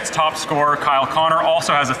the Jets' top scorer, Kyle Connor,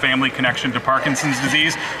 also has a family connection to Parkinson's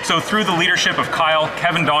disease. So through the leadership of Kyle,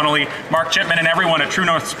 Kevin Donnelly, Mark Chipman, and everyone at True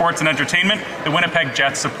North Sports and Entertainment, the Winnipeg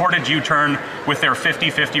Jets supported U-Turn with their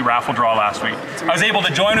 50-50 raffle draw last week. I was able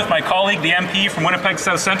to join with my colleague, the MP from Winnipeg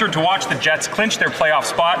South Centre, to watch the Jets clinch their playoff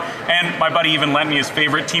spot, and my buddy even lent me his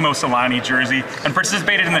favourite Timo Solani jersey and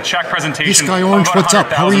participated in the check presentation of about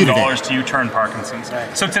 $100,000 to U-Turn Parkinson's.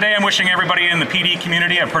 So today I'm wishing everybody in the PD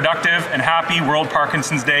community a productive and happy World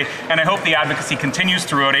Parkinson's Day, and I hope the advocacy continues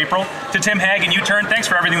throughout April. To Tim Haig and U-Turn, thanks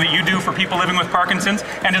for everything that you do for people living with Parkinson's,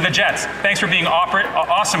 and to the Jets, thanks for being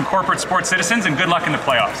awesome corporate sports citizens, and good luck in the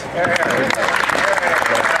playoffs.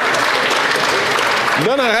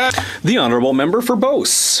 The honourable member for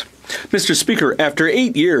Beauce. Mr. Speaker, after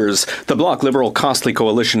 8 years, the Bloc Liberal Costly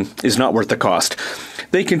Coalition is not worth the cost.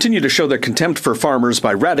 They continue to show their contempt for farmers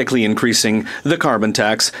by radically increasing the carbon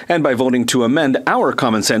tax and by voting to amend our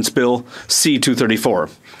common sense bill, C-234.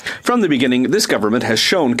 From the beginning, this government has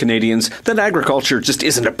shown Canadians that agriculture just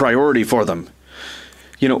isn't a priority for them.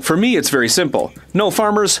 You know, for me, it's very simple. No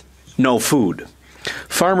farmers, no food.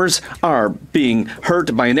 Farmers are being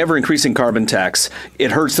hurt by an ever-increasing carbon tax.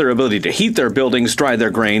 It hurts their ability to heat their buildings, dry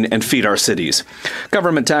their grain, and feed our cities.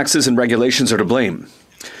 Government taxes and regulations are to blame.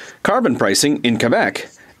 Carbon pricing in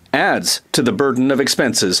Quebec adds to the burden of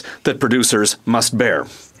expenses that producers must bear.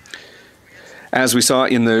 As we saw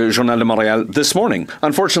in the Journal de Montréal this morning,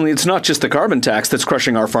 unfortunately, it's not just the carbon tax that's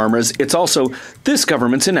crushing our farmers, it's also this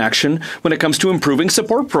government's inaction when it comes to improving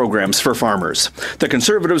support programs for farmers. The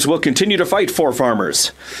Conservatives will continue to fight for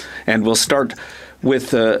farmers, and we'll start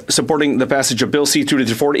with supporting the passage of Bill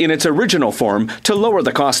C-234 in its original form to lower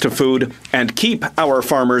the cost of food and keep our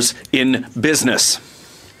farmers in business.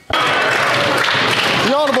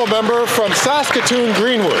 The honourable member from Saskatoon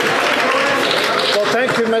Greenwood. Well,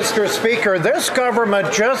 thank you, Mr. Speaker. This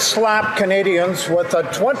government just slapped Canadians with a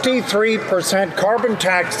 23% carbon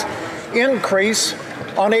tax increase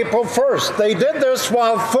on April 1st. They did this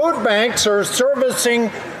while food banks are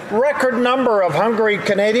servicing record number of hungry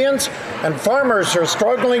Canadians, and farmers are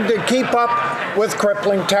struggling to keep up with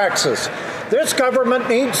crippling taxes. This government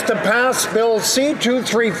needs to pass Bill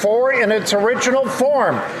C-234 in its original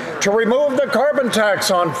form to remove the carbon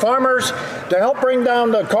tax on farmers to help bring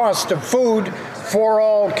down the cost of food for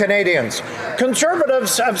all Canadians.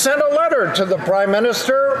 Conservatives have sent a letter to the Prime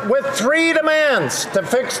Minister with 3 demands to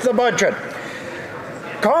fix the budget.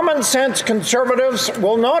 Common sense Conservatives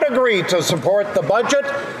will not agree to support the budget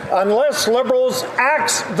unless Liberals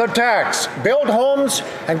axe the tax, build homes,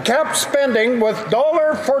 and cap spending with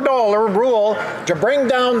dollar-for-dollar rule to bring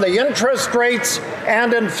down the interest rates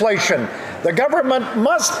and inflation. The government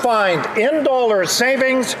must find in-dollar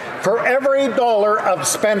savings for every dollar of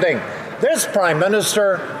spending. This Prime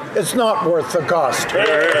Minister is not worth the cost.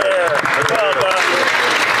 The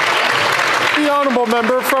honourable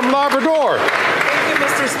member from Labrador.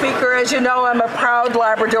 Mr. Speaker, as you know, I'm a proud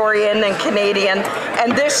Labradorian and Canadian,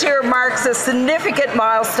 and this year marks a significant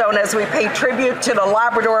milestone as we pay tribute to the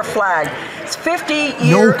Labrador flag. It's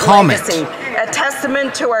 50-year legacy, a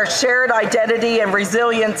testament to our shared identity and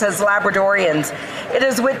resilience as Labradorians. It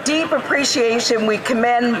is with deep appreciation we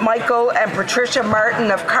commend Michael and Patricia Martin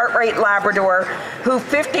of Cartwright, Labrador, who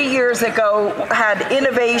 50 years ago had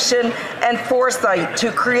innovation and foresight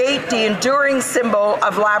to create the enduring symbol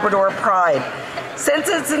of Labrador pride. Since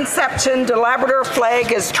its inception, the Labrador flag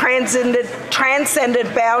has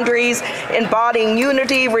transcended boundaries, embodying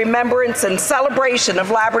unity, remembrance, and celebration of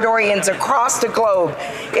Labradorians across the globe.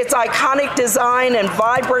 Its iconic design and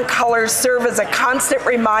vibrant colors serve as a constant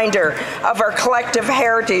reminder of our collective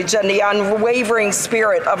heritage and the unwavering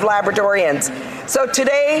spirit of Labradorians. So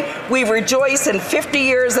today, we rejoice in 50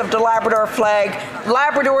 years of the Labrador flag.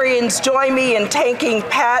 Labradorians join me in thanking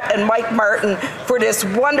Pat and Mike Martin for this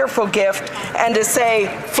wonderful gift and to say,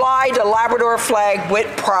 fly the Labrador flag with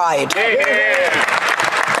pride.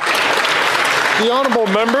 The honourable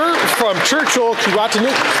member from Churchill,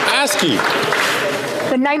 Kiwatanu-Aski.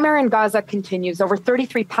 The nightmare in Gaza continues. Over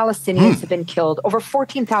 33 Palestinians have been killed. Over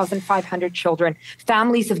 14,500 children.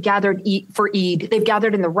 Families have gathered for Eid. They've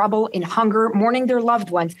gathered in the rubble, in hunger, mourning their loved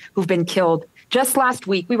ones who've been killed. Just last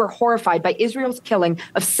week, we were horrified by Israel's killing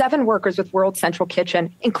of 7 workers with World Central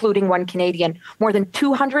Kitchen, including 1 Canadian. More than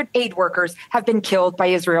 200 aid workers have been killed by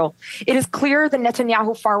Israel. It is clear the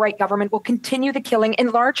Netanyahu far-right government will continue the killing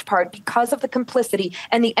in large part because of the complicity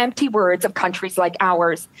and the empty words of countries like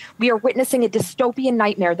ours. We are witnessing a dystopian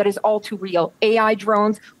nightmare that is all too real. AI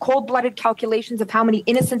drones, cold-blooded calculations of how many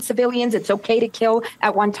innocent civilians it's okay to kill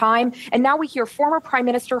at one time. And now we hear former Prime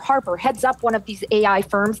Minister Harper heads up one of these AI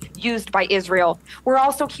firms used by Israel. We're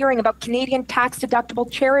also hearing about Canadian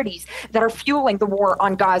tax-deductible charities that are fueling the war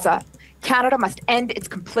on Gaza. Canada must end its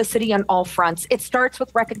complicity on all fronts. It starts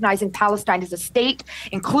with recognizing Palestine as a state,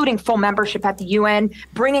 including full membership at the UN,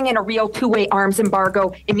 bringing in a real two-way arms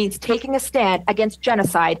embargo. It means taking a stand against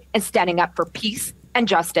genocide and standing up for peace and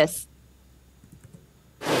justice.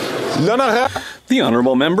 The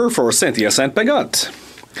honourable member for Saint-Hyacinthe-Bagotte.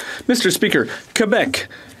 Mr. Speaker, Quebec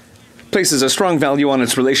places a strong value on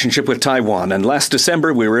its relationship with Taiwan, and last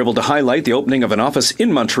December we were able to highlight the opening of an office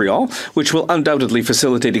in Montreal, which will undoubtedly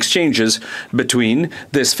facilitate exchanges between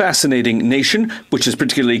this fascinating nation, which is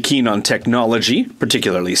particularly keen on technology,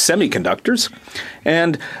 particularly semiconductors,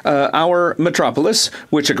 and our metropolis,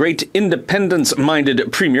 which a great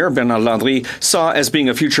independence-minded Premier, Bernard Landry, saw as being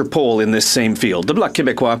a future pole in this same field. The Bloc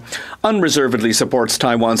Québécois unreservedly supports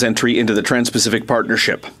Taiwan's entry into the Trans-Pacific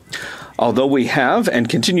Partnership. Although we've had and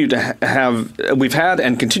continue to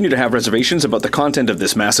have reservations about the content of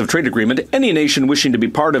this massive trade agreement, any nation wishing to be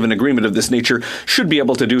part of an agreement of this nature should be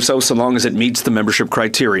able to do so long as it meets the membership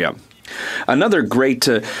criteria. Another great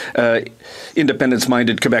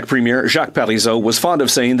independence-minded Quebec Premier, Jacques Parizeau, was fond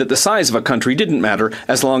of saying that the size of a country didn't matter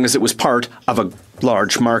as long as it was part of a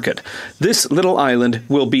large market. This little island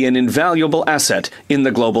will be an invaluable asset in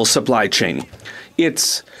the global supply chain.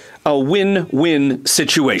 It's a win-win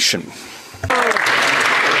situation.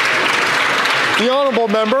 The honourable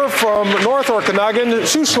member from North Okanagan,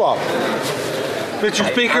 Shuswap. Mr.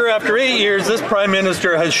 Speaker, after 8 years, this Prime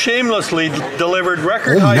Minister has shamelessly delivered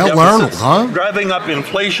record-high deficits, driving up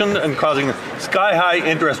inflation and causing sky-high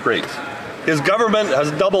interest rates. His government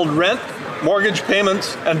has doubled rent, mortgage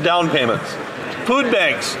payments, and down payments. Food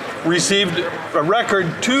banks received a record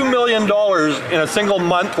 $2 million in a single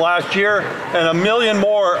month last year, and 1 million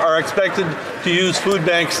more are expected to use food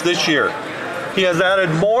banks this year. He has added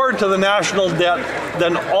more to the national debt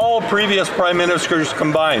than all previous Prime Ministers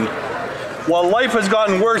combined. While life has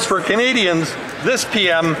gotten worse for Canadians, this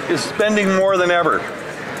PM is spending more than ever.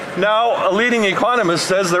 Now, a leading economist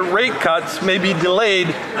says that rate cuts may be delayed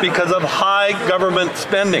because of high government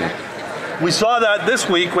spending. We saw that this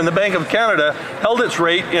week when the Bank of Canada held its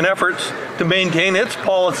rate in efforts to maintain its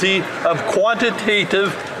policy of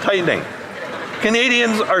quantitative tightening.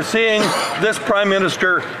 Canadians are saying this Prime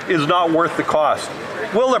Minister is not worth the cost.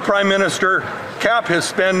 Will the Prime Minister cap his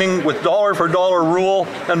spending with dollar-for-dollar rule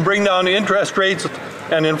and bring down interest rates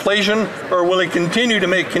and inflation, or will he continue to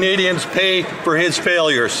make Canadians pay for his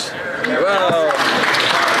failures? Well,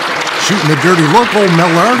 shooting a dirty look, old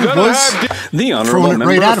Mellard was the honourable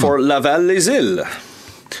member for Laval-les-Îles.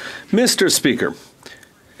 Mr. Speaker,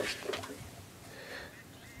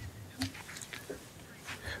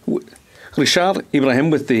 Richard Ibrahim,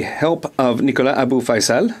 with the help of Nicolas Abou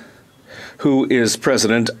Faisal, who is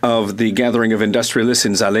president of the Gathering of Industrialists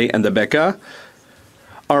in Zalé and the Bekaa,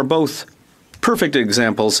 are both perfect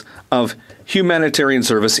examples of humanitarian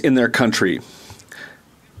service in their country.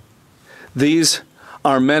 These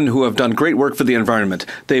are men who have done great work for the environment.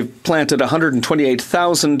 They've planted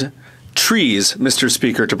 128,000 trees, Mr.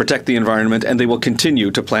 Speaker, to protect the environment, and they will continue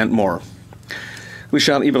to plant more.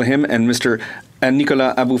 Richard Ibrahim and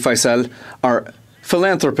Nicolas Abou Faisal are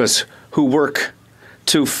philanthropists who work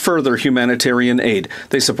to further humanitarian aid.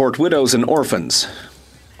 They support widows and orphans.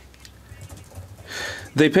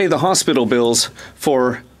 They pay the hospital bills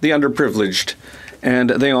for the underprivileged, and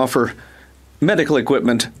they offer medical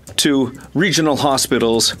equipment to regional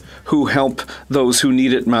hospitals who help those who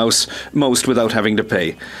need it most without having to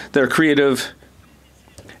pay. Their creative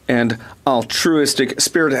and altruistic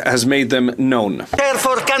spirit has made them known.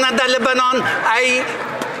 For Canada, Lebanon,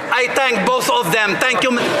 I thank both of them. Thank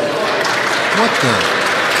you. What the?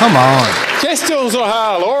 Come on. Questions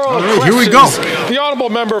orales, oral questions. Here we go. The honourable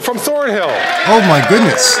member from Thornhill. Oh my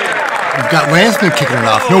goodness. We've got Lansman kicking it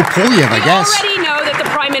off. No Poiliev, I guess. We already know that the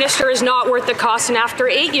Prime Minister is not worth the cost, and after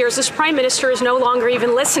 8 years, this Prime Minister is no longer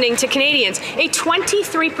even listening to Canadians. A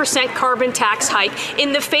 23% carbon tax hike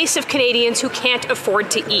in the face of Canadians who can't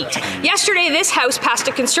afford to eat. Yesterday, this House passed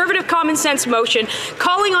a Conservative common sense motion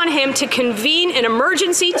calling on him to convene an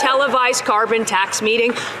emergency televised carbon tax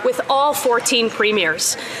meeting with all 14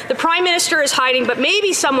 premiers. The Prime Minister is hiding, but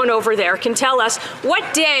maybe someone over there can tell us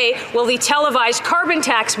what day will the televised carbon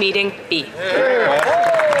tax meeting be.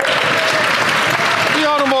 The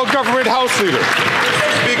Honourable Government House Leader.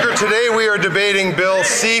 Speaker, today we are debating Bill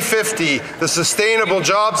C-50, the Sustainable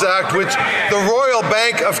Jobs Act, which the Royal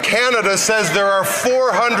Bank of Canada says there are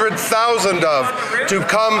 400,000 of to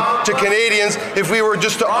come to Canadians if we were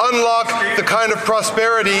just to unlock the kind of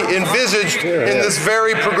prosperity envisaged in this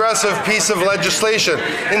very progressive piece of legislation.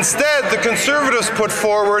 Instead, the Conservatives put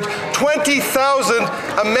forward 20,000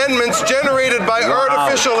 amendments generated by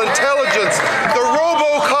artificial intelligence. The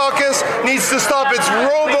Robo Caucus needs to stop its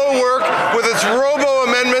robo work with its robo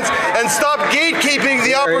amendments and stop gatekeeping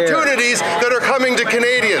the opportunities that are coming to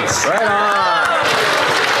Canadians.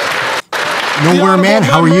 Nowhere Man,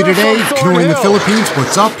 how are you today? Canoe in the Philippines,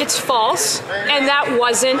 what's up? It's false, and that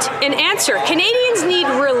wasn't an answer. Canadians need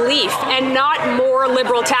relief and not more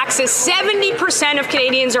liberal taxes. 70% of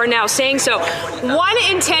Canadians are now saying so. 1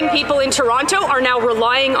 in 10 people in Toronto are now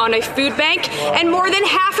relying on a food bank, and more than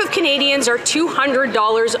half of Canadians are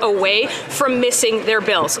 $200 away from missing their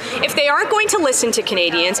bills. If they aren't going to listen to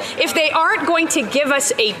Canadians, if they aren't going to give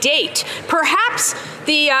us a date, perhaps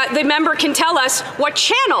the member can tell us what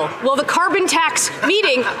channel will the carbon tax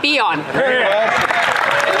meeting be on.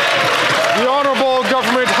 The Honourable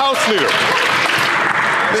Government House Leader.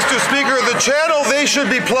 Mr. Speaker, the channel they should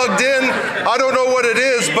be plugged in, I don't know what it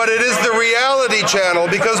is, but it is the reality channel,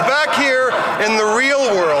 because back here in the real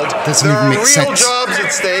world, there are real jobs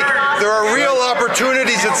at stake, there are real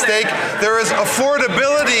opportunities at stake, there is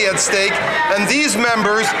affordability at stake, and these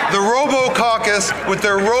members, the Robo Caucus, with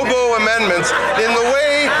their Robo amendments, in the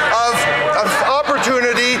way of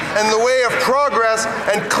opportunity and the way of progress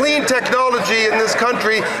and clean technology in this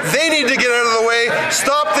country, they need to get out of the way,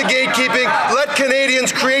 stop the gatekeeping, let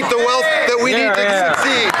Canadians create the wealth that we need to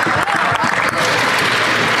succeed.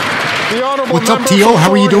 What's up, T.O.?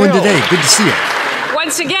 How are you doing today? Good to see you.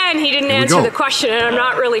 Once again, he didn't answer the question, and I'm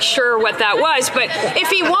not really sure what that was. But if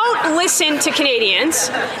he won't listen to Canadians,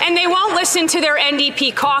 and they won't listen to their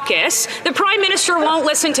NDP caucus, the Prime Minister won't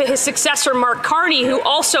listen to his successor, Mark Carney, who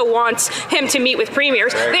also wants him to meet with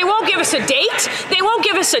premiers. They won't give us a date. They won't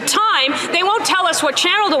give us a time. They won't tell us what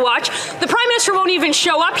channel to watch. The Prime Minister won't even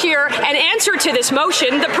show up here and answer to this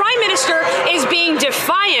motion. The Prime Minister is being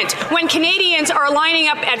defiant when Canadians are lining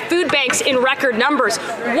up at food banks in record numbers.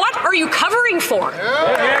 What are you covering for?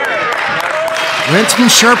 Let's be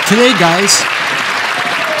sharp today, guys.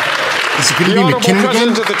 Is it going to be McKinnon again?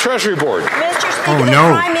 President of the Treasury Board. Mr. Speaker, Oh no,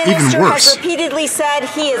 the Prime even Minister worse. has repeatedly said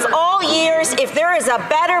he is all ears. If there is a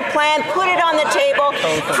better plan, put it on the table.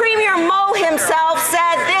 Premier Mo himself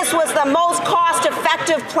said this was the most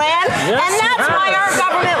cost-effective plan, and that's why our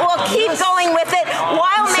government will keep going with it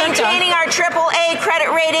while maintaining our AAA credit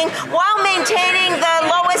rating, while maintaining the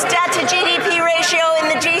lowest debt-to-GDP ratio in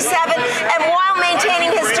the G7, and while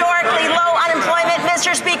maintaining historically low unemployment.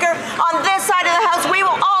 Mr. Speaker, on this side of the House, we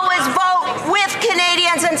will always vote with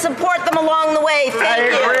Canadians and support them along the way.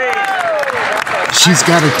 Thank you. She's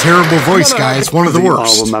got a terrible voice, guys. One of the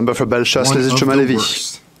worst. Honourable Member for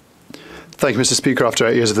Bellechasse-les-Jumellévis. Thank you, Mr. Speaker. After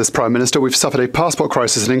 8 years of this Prime Minister, we've suffered a passport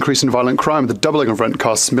crisis, an increase in violent crime, the doubling of rent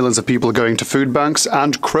costs, millions of people going to food banks,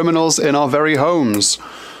 and criminals in our very homes.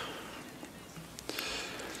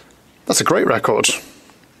 That's a great record.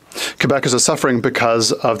 Quebecers are suffering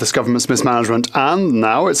because of this government's mismanagement, and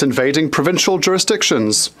now it's invading provincial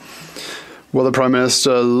jurisdictions. Will the Prime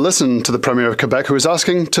Minister listen to the Premier of Quebec, who is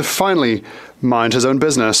asking to finally mind his own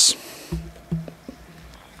business?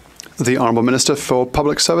 The Honourable Minister for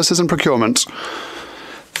Public Services and Procurement.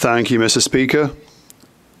 Thank you, Mr. Speaker.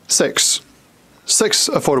 Six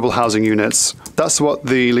affordable housing units. That's what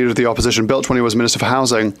the Leader of the Opposition built when he was Minister for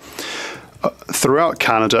Housing. Throughout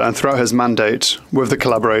Canada and throughout his mandate, with the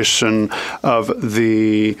collaboration of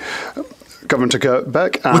the Government of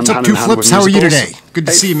Quebec and What's up, hand Two in hand Flips? with How are you municipals, today? Good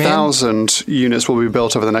to see you, man. 8,000 units will be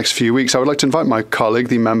built over the next few weeks. I would like to invite my colleague,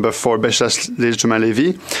 the member for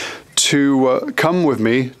Bellechasse-les-Jumellévis, to come with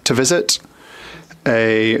me to visit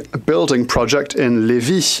a building project in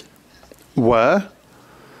Lévis, where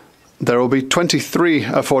there will be 23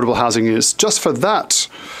 affordable housing units just for that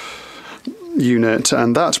unit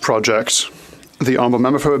and that project. The Honourable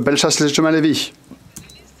Member for Bellechasse-les-Jumellévis.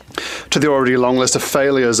 To the already long list of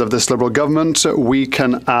failures of this Liberal government, we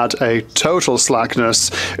can add a total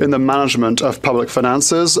slackness in the management of public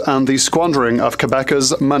finances and the squandering of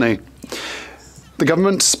Quebecers' money. The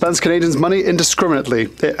government spends Canadians' money indiscriminately.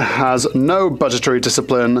 It has no budgetary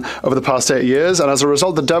discipline over the past 8 years, and as a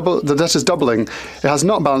result, the debt is doubling. It has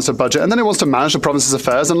not balanced a budget, and then it wants to manage the province's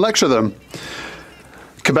affairs and lecture them.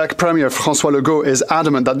 Quebec Premier François Legault is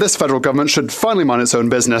adamant that this federal government should finally mind its own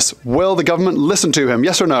business. Will the government listen to him,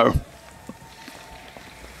 yes or no?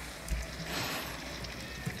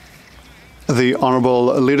 The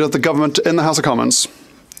Honourable Leader of the Government in the House of Commons.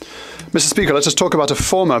 Mr. Speaker, let's just talk about a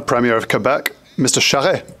former Premier of Quebec, Mr.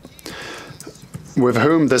 Charest, with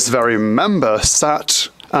whom this very member sat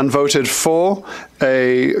and voted for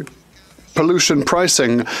a pollution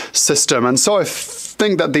pricing system. And so I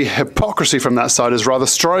think that the hypocrisy from that side is rather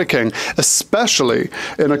striking, especially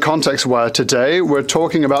in a context where today we're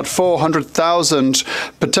talking about 400,000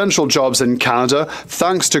 potential jobs in Canada,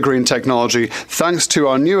 thanks to green technology, thanks to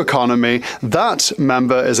our new economy. That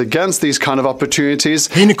member is against these kind of opportunities.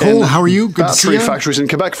 Hey, Nicole, how are you? Good to see you. Battery factories in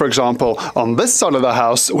Quebec, for example. On this side of the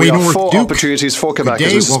House, we have 4 opportunities for Quebec,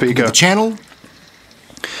 Mr. Welcome Speaker. to the channel.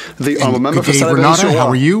 The Honourable Member for Renata, how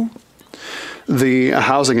are you? The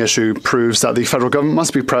housing issue proves that the federal government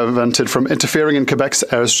must be prevented from interfering in Quebec's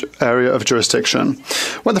area of jurisdiction.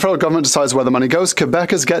 When the federal government decides where the money goes,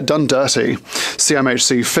 Quebecers get done dirty.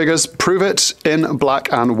 CMHC figures prove it in black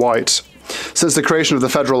and white. Since the creation of the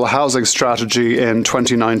federal housing strategy in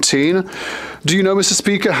 2019, do you know, Mr.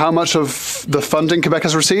 Speaker, how much of the funding Quebec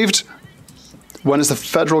has received? When it's the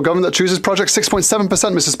federal government that chooses projects? 6.7%,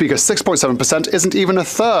 Mr. Speaker. 6.7% isn't even a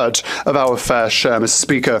third of our fair share, Mr.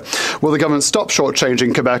 Speaker. Will the government stop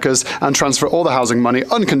shortchanging Quebecers and transfer all the housing money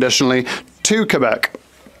unconditionally to Quebec?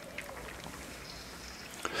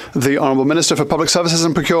 The Honourable Minister for Public Services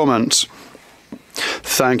and Procurement.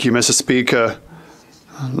 Thank you, Mr. Speaker.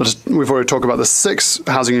 We've already talked about the 6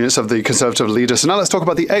 housing units of the Conservative leader. So now let's talk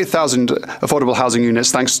about the 8,000 affordable housing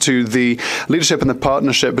units, thanks to the leadership and the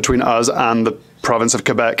partnership between us and the province of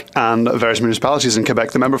Quebec and various municipalities in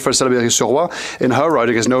Quebec. The member for Salaberry-sur-Roi, in her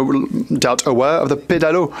riding, is no doubt aware of the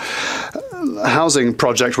Pédalo housing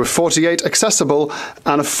project with 48 accessible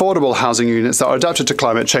and affordable housing units that are adapted to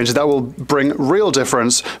climate change. That will bring real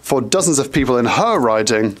difference for dozens of people in her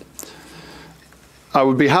riding. I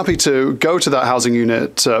would be happy to go to that housing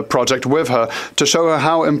unit project with her to show her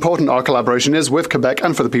how important our collaboration is with Quebec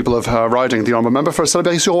and for the people of her riding. The Honourable Member for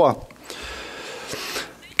Salaberry-sur-Roi.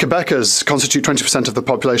 Quebecers constitute 20% of the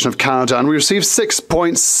population of Canada, and we receive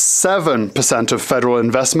 6.7% of federal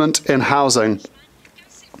investment in housing.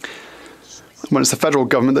 When it's the federal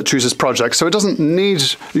government that chooses projects, so you don't need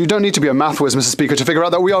to be a math whiz, Mr. Speaker, to figure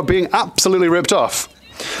out that we are being absolutely ripped off.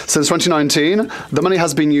 Since 2019, the money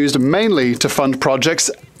has been used mainly to fund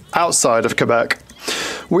projects outside of Quebec.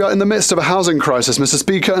 We are in the midst of a housing crisis, Mr.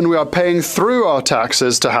 Speaker, and we are paying through our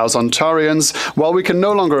taxes to house Ontarians while we can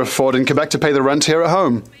no longer afford in Quebec to pay the rent here at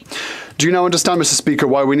home. Do you now understand, Mr. Speaker,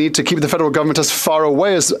 why we need to keep the federal government as far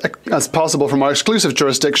away as possible from our exclusive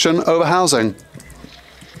jurisdiction over housing?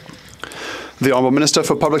 The Honourable Minister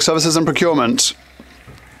for Public Services and Procurement.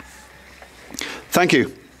 Thank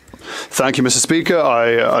you. Thank you, Mr. Speaker.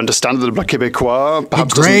 I understand that the Bloc Québécois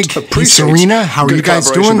perhaps doesn't appreciate Serena, how are you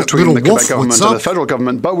guys doing? Between Little the Quebec Wolf, government and the federal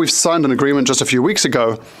government, but we've signed an agreement just a few weeks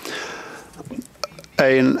ago,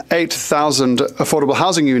 an 8,000 affordable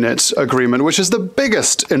housing unit agreement, which is the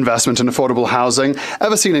biggest investment in affordable housing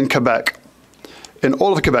ever seen in Quebec, in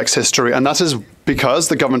all of Quebec's history, and that is because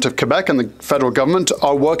the government of Quebec and the federal government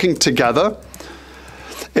are working together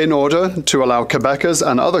in order to allow Quebecers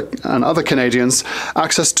and other Canadians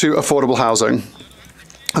access to affordable housing.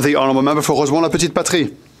 The Honourable Member for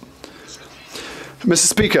Rosemont-la-Petite-Patrie. Mr.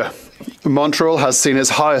 Speaker, Montreal has seen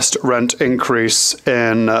its highest rent increase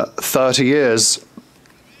in 30 years.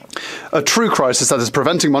 A true crisis that is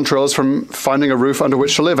preventing Montrealers from finding a roof under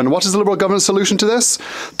which to live. And what is the Liberal government's solution to this?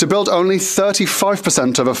 To build only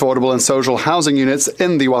 35% of affordable and social housing units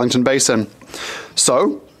in the Wellington Basin.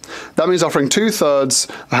 So, that means offering 2/3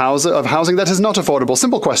 of housing that is not affordable.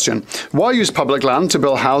 Simple question. Why use public land to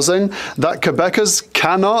build housing that Quebecers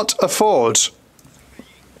cannot afford?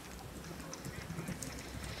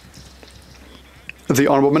 The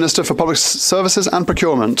Honourable Minister for Public Services and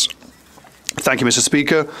Procurement. Thank you, Mr.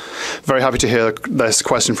 Speaker. Very happy to hear this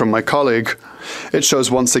question from my colleague. It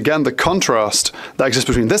shows once again the contrast that exists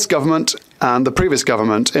between this government and the previous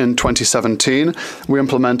government. In 2017, we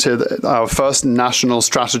implemented our first national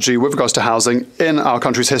strategy with regards to housing in our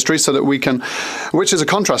country's history, so that we can, which is a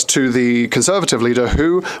contrast to the Conservative leader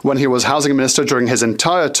who, when he was housing minister during his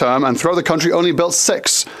entire term and throughout the country, only built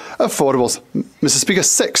 6 affordable, Mr. Speaker,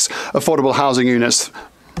 6 affordable housing units.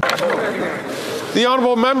 The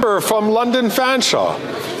Honourable Member from London Fanshawe.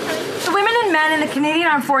 The women and men in the Canadian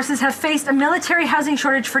Armed Forces have faced a military housing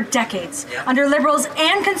shortage for decades. Under Liberals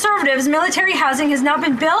and Conservatives, military housing has not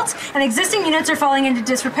been built and existing units are falling into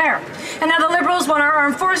disrepair. And now the Liberals want our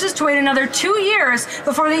armed forces to wait another 2 years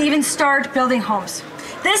before they even start building homes.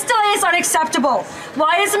 This delay is unacceptable.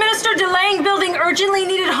 Why is the minister delaying building urgently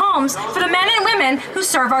needed homes for the men and women who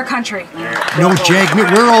serve our country? No,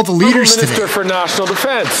 JAGMEET, where are all the leaders today? Minister for National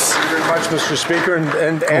Defence. Thank you very much, Mr. Speaker,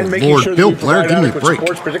 and making Lord, sure Bill that we Blair, provide give me a adequate break.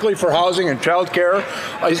 supports, particularly for housing and childcare,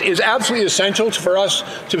 is absolutely essential for us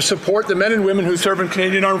to support the men and women who serve in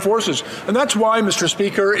Canadian Armed Forces. And that's why, Mr.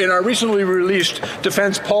 Speaker, in our recently released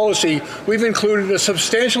defence policy, we've included a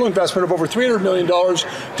substantial investment of over $300 million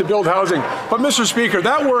to build housing. But, Mr. Speaker,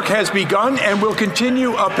 that work has begun and will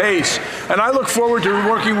continue apace. And I look forward to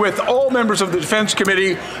working with all members of the Defence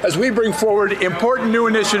Committee as we bring forward important new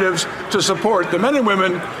initiatives to support the men and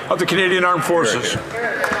women of the Canadian Armed Forces.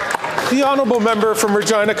 The Honourable Member from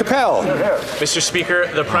Regina Capel. Mr. Speaker,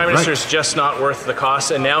 the Prime Minister is just not worth the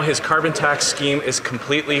cost, and now his carbon tax scheme is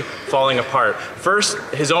completely falling apart. First,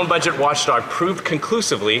 his own budget watchdog proved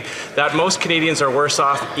conclusively that most Canadians are worse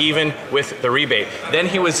off even with the rebate. Then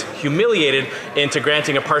he was humiliated into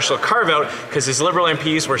granting a partial carve-out because his Liberal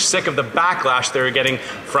MPs were sick of the backlash they were getting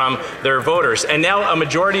from their voters. And now a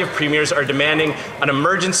majority of premiers are demanding an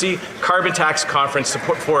emergency carbon tax conference to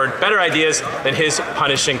put forward better ideas than his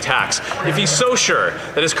punishing tax. If he's so sure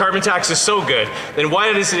that his carbon tax is so good, then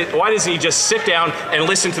why doesn't he just sit down and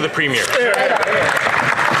listen to the Premier?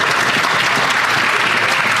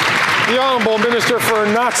 The Honourable Minister for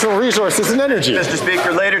Natural Resources and Energy. Mr.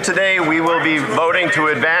 Speaker, later today we will be voting to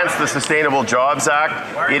advance the Sustainable Jobs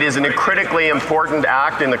Act. It is a critically important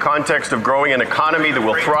act in the context of growing an economy that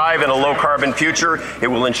will thrive in a low-carbon future. It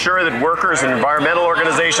will ensure that workers and environmental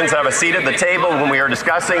organizations have a seat at the table when we are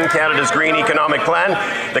discussing Canada's Green Economic Plan.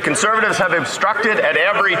 The Conservatives have obstructed at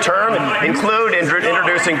every turn, including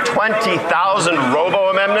introducing 20,000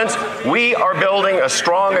 robo-amendments. We are building a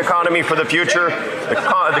strong economy for the future.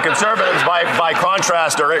 The Conservatives, by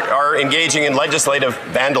contrast, are engaging in legislative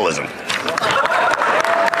vandalism.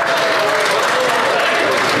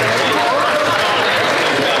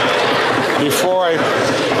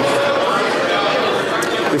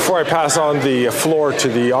 Before I pass on the floor to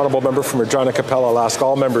the Honourable Member from Regina Capel, I'll ask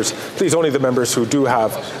all members, please only the members who do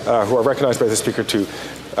have, who are recognized by the Speaker, to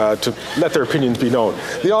to let their opinions be known.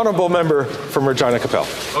 The honourable member from Regina Capel.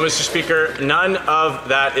 Well, Mr. Speaker, none of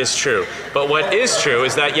that is true. But what is true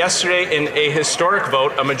is that yesterday in a historic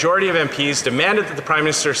vote, a majority of MPs demanded that the Prime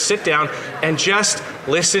Minister sit down and just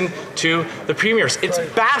listen to the premiers. It's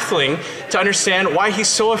baffling to understand why he's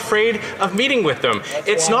so afraid of meeting with them.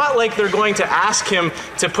 It's not like they're going to ask him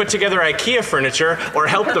to put together IKEA furniture or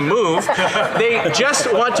help them move. They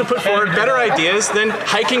just want to put forward better ideas than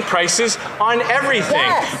hiking prices on everything.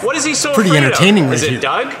 What is he so Pretty afraid entertaining of? right Is here. it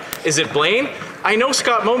Doug? Is it Blaine? I know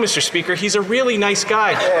Scott Moe, Mr. Speaker. He's a really nice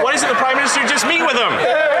guy. Why doesn't the Prime Minister just meet with him?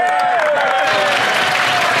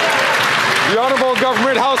 The Honourable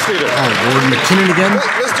Government House Leader. Lord McKinnon again.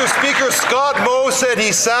 Mr. Speaker, Scott Moe said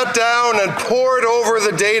he sat down and pored over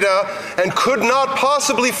the data and could not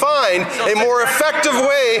possibly find a more effective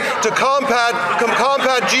way to combat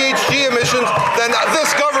GHG emissions than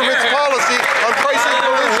this government's policy on pricing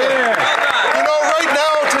pollution. You know, right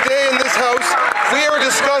now, today in this House, we are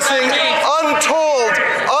discussing untold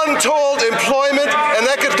employment and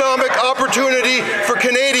economic opportunity for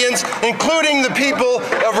Canadians, including the people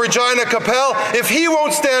of Regina Capel. If he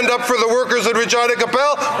won't stand up for the workers at Regina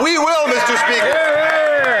Capel, we will, Mr. Speaker.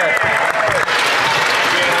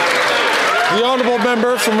 The honourable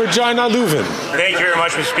member from Regina Leuven. Thank you very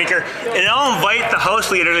much, Mr. Speaker. And I'll invite the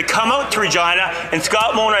House Leader to come out to Regina, and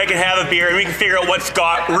Scott Moe and I can have a beer and we can figure out what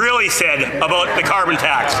Scott really said about the carbon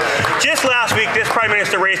tax. Just last week, this Prime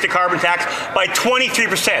Minister raised the carbon tax by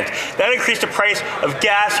 23%. That increased the price of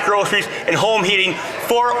gas, groceries, and home heating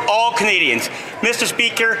for all Canadians. Mr.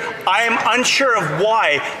 Speaker, I am unsure of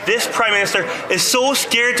why this Prime Minister is so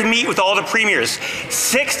scared to meet with all the premiers.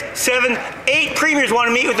 6, 7, 8 premiers want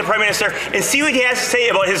to meet with the Prime Minister and see what he has to say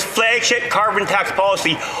about his flagship carbon tax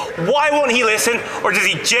policy. Why won't he listen, or does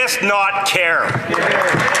he just not care?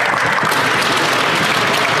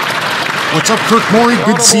 What's up, Kirk Morey?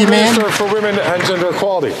 Good to see you, man. Minister for Women and Gender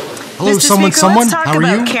Equality. Hello, Mr. someone. Speaker, let's talk How are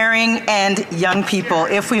about you? caring and young people,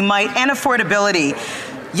 if we might, and affordability.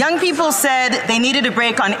 Young people said they needed a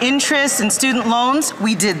break on interest and student loans.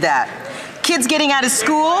 We did that. Kids getting out of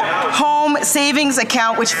school, home savings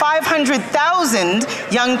account, which 500,000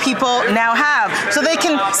 young people now have, so they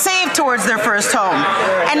can save towards their first home.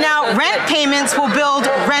 And now rent payments will build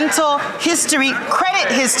rental history,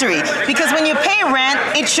 credit history, because when you pay rent,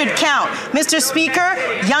 it should count. Mr. Speaker,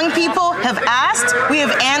 young people have asked, we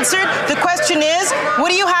have answered. The question is, what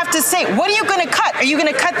do you have to say? What are you going to cut? Are you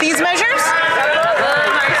going to cut these measures?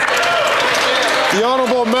 The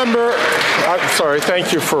honourable member, I'm sorry,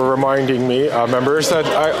 thank you for reminding me, members, that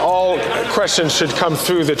all questions should come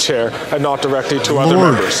through the chair and not directly to other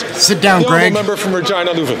members. Sit down, Greg. The honourable member from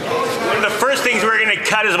Regina Leuven. One of the first things we're going to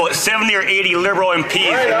cut is about 70 or 80 Liberal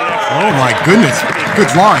MPs. Oh my goodness,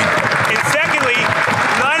 good line. And secondly, 9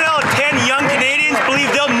 out of 10 young Canadians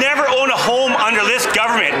believe they'll never own a home under this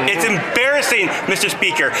government. It's embarrassing, Mr.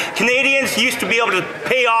 Speaker. Canadians used to be able to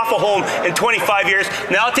pay off a home in 25 years.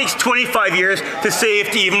 Now it takes 25 years to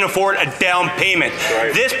save to even afford a down payment.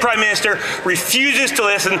 Right. This Prime Minister refuses to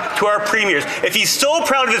listen to our premiers. If he's so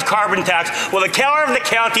proud of his carbon tax, will the Keller of the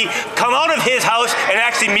county come out of his house and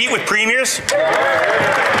actually meet with premiers?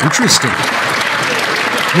 Interesting.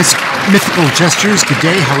 Miss Mythical Gestures, good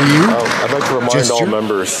day, how are you? I'd like to remind all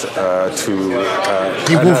members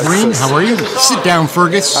Hey Wolverine, how are you? Sit down,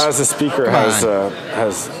 Fergus. As the Speaker has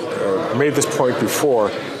made this point before,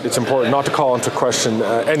 it's important not to call into question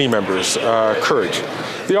any member's courage.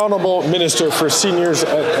 The Honourable Minister for Seniors,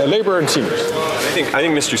 Labour and Seniors. I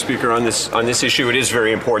think, Mr. Speaker, on this issue, it is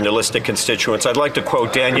very important to listen to constituents. I'd like to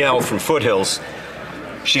quote Danielle from Foothills.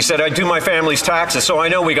 She said, I do my family's taxes, so I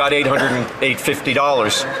know we got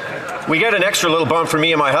 $850. We get an extra little bump for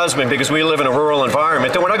me and my husband because we live in a rural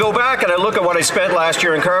environment. And when I go back and I look at what I spent last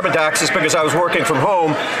year in carbon taxes because I was working from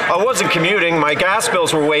home, I wasn't commuting, my gas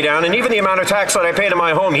bills were way down, and even the amount of tax that I paid on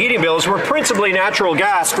my home heating bills were principally natural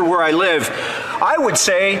gas for where I live. I would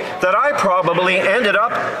say that I probably ended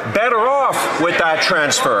up better off with that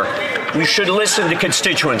transfer. We should listen to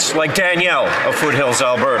constituents like Danielle of Foothills,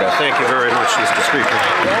 Alberta. Thank you very much, Mr. Speaker.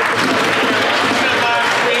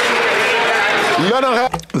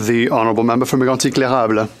 The honourable member from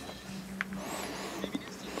Mégantic-L'Érable.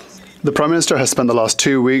 The Prime Minister has spent the last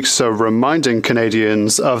 2 weeks reminding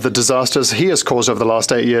Canadians of the disasters he has caused over the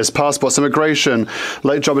last 8 years: passports, immigration,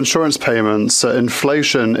 late job insurance payments,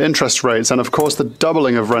 inflation, interest rates, and of course the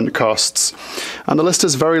doubling of rent costs. And the list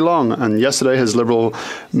is very long, and yesterday his Liberal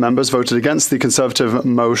members voted against the Conservative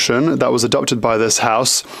motion that was adopted by this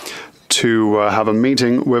House to have a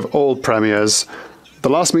meeting with all premiers The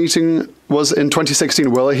last meeting was in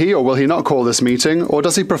 2016. Will he or will he not call this meeting? Or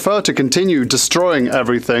does he prefer to continue destroying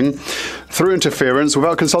everything through interference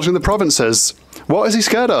without consulting the provinces? What is he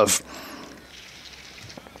scared of?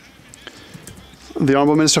 The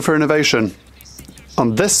Honourable Minister for Innovation.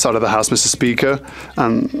 On this side of the House, Mr. Speaker,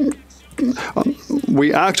 and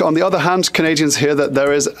we act. On the other hand, Canadians hear that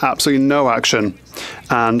there is absolutely no action.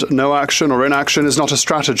 And no action or inaction is not a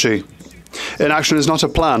strategy. Inaction is not a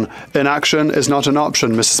plan. Inaction is not an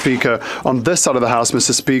option, Mr. Speaker. On this side of the House,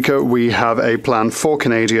 Mr. Speaker, we have a plan for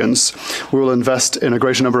Canadians. We will invest in a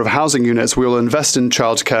greater number of housing units. We will invest in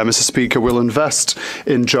childcare, Mr. Speaker. We will invest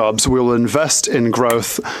in jobs. We will invest in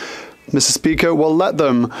growth. Mr. Speaker, we'll let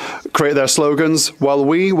them create their slogans while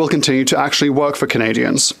we will continue to actually work for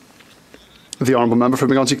Canadians. The Honourable Member for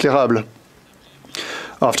Mégantic-L'Érable.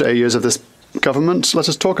 After 8 years of this government, let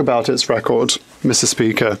us talk about its record, Mr.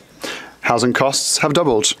 Speaker. Housing costs have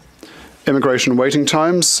doubled. Immigration waiting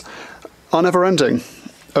times are never-ending.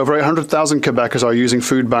 Over 800,000 Quebecers are using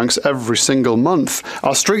food banks every single month.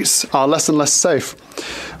 Our streets are less and less safe.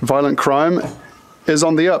 Violent crime is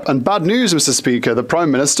on the up. And bad news, Mr. Speaker, the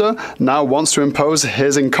Prime Minister now wants to impose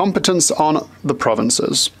his incompetence on the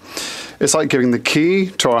provinces. It's like giving the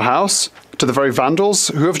key to our house to the very vandals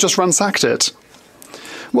who have just ransacked it.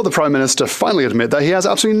 Will the Prime Minister finally admit that he has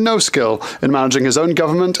absolutely no skill in managing his own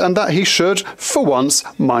government and that he should, for once,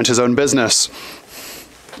 mind his own business?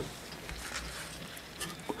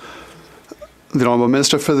 The Honourable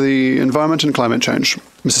Minister for the Environment and Climate Change.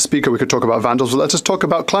 Mr. Speaker, we could talk about vandals, but let us talk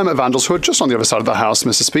about climate vandals who are just on the other side of the House,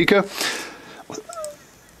 Mr. Speaker.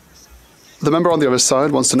 The member on the other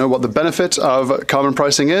side wants to know what the benefit of carbon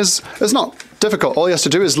pricing is. It's not difficult. All he has to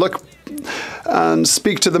do is look and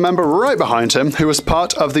speak to the member right behind him, who was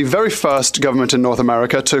part of the very first government in North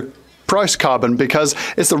America to price carbon, because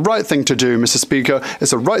it's the right thing to do, Mr. Speaker.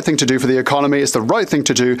 It's the right thing to do for the economy. It's the right thing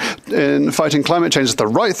to do in fighting climate change. It's the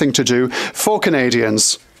right thing to do for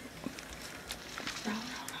Canadians.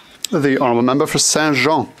 The Honourable Member for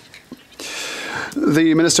Saint-Jean.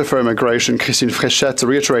 The Minister for Immigration, Christine Fréchette,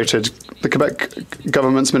 reiterated the Quebec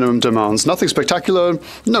government's minimum demands. Nothing spectacular,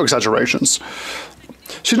 no exaggerations.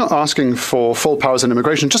 She's not asking for full powers in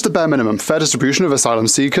immigration, just a bare minimum. Fair distribution of asylum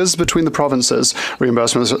seekers between the provinces,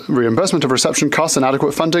 reimbursement of reception costs, and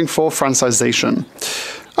adequate funding for francisation.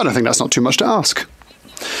 I don't think that's not too much to ask.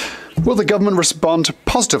 Will the government respond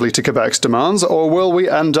positively to Quebec's demands, or will we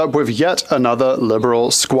end up with yet another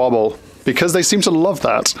Liberal squabble? Because they seem to love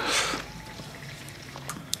that.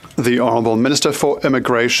 The Honourable Minister for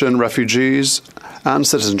Immigration, Refugees and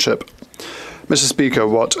Citizenship. Mr. Speaker,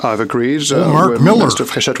 what I've agreed with Minister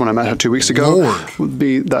Fréchette when I met her 2 weeks ago would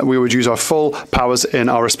be that we would use our full powers in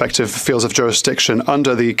our respective fields of jurisdiction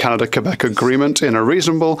under the Canada-Quebec Agreement in a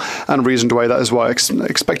reasonable and reasoned way. That is what I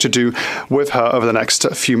expect to do with her over the next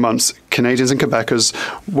few months. Canadians and Quebecers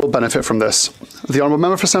will benefit from this. The Honourable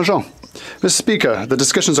Member for Saint-Jean. Mr. Speaker, the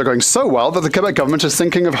discussions are going so well that the Quebec government is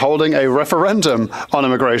thinking of holding a referendum on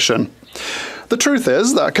immigration. The truth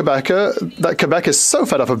is that Quebec is so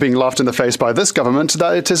fed up of being laughed in the face by this government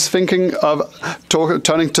that it is thinking of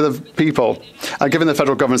turning to the people. And given the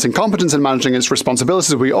federal government's incompetence in managing its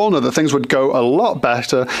responsibilities, we all know that things would go a lot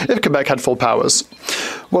better if Quebec had full powers.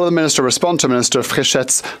 Will the minister respond to Minister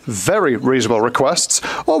Fréchette's very reasonable requests,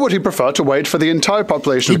 or would he prefer to wait for the entire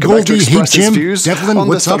population of Quebec to express its views on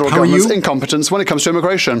this federal government's incompetence when it comes to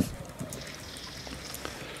immigration?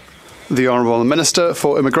 The Honourable Minister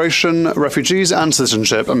for Immigration, Refugees and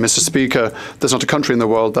Citizenship. And Mr. Speaker, there's not a country in the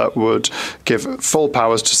world that would give full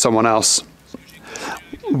powers to someone else.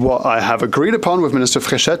 What I have agreed upon with Minister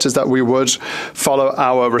Fréchette is that we would follow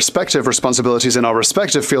our respective responsibilities in our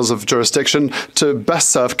respective fields of jurisdiction to best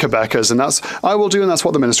serve Quebecers, and that's I will do, and that's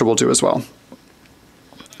what the Minister will do as well.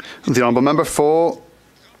 The Honourable Member for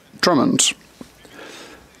Drummond.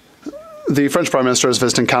 The French Prime Minister is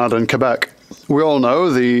visiting Canada and Quebec. We all know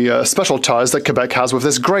the special ties that Quebec has with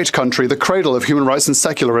this great country, the cradle of human rights and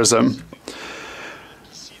secularism.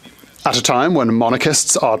 At a time when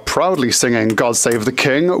monarchists are proudly singing God Save the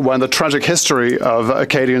King, when the tragic history of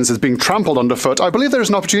Acadians is being trampled underfoot, I believe there is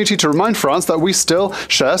an opportunity to remind France that we still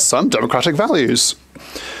share some democratic values.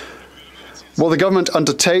 Will the government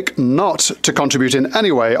undertake not to contribute in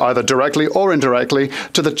any way, either directly or indirectly,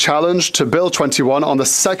 to the challenge to Bill 21 on the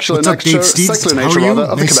secular nature of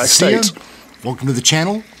the Quebec state? Welcome to the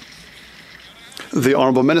channel. The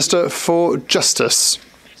Honourable Minister for Justice.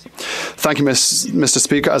 Thank you, Mr.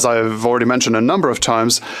 Speaker. As I have already mentioned a number of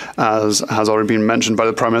times, as has already been mentioned by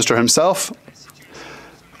the Prime Minister himself,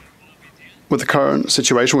 with the current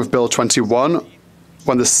situation with Bill 21,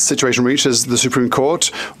 when this situation reaches the Supreme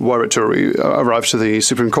Court, were it to arrive to the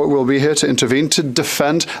Supreme Court, we'll be here to intervene to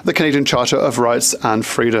defend the Canadian Charter of Rights and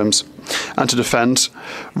Freedoms, and to defend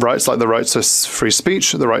rights like the right to free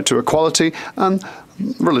speech, the right to equality, and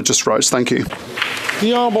religious rights. Thank you.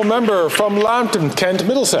 The honourable member from Lambton, Kent,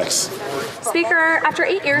 Middlesex. Speaker, after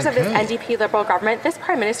 8 years of this NDP Liberal government, this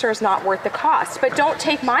Prime Minister is not worth the cost. But don't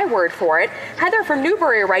take my word for it. Heather from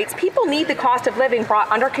Newbury writes, people need the cost of living brought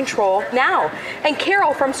under control now. And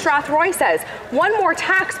Carol from Strathroy says, one more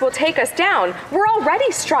tax will take us down. We're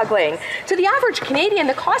already struggling. To the average Canadian,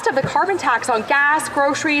 the cost of the carbon tax on gas,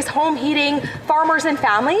 groceries, home heating, farmers and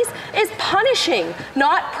families is punishing,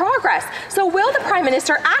 not progress. So will the Prime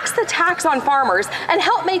Minister axe the tax on farmers and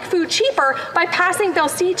help make food cheaper by passing Bill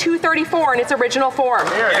C-234 in its original form?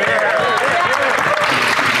 The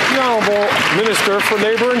Honourable Minister for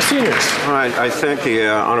Labour and Seniors. All right, I thank the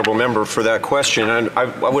Honourable Member for that question, and I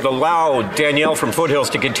would allow Danielle from Foothills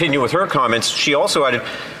to continue with her comments. She also added,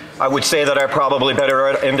 I would say that I probably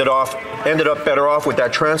ended up better off with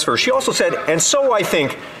that transfer. She also said, and so I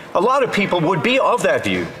think a lot of people would be of that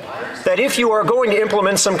view, that if you are going to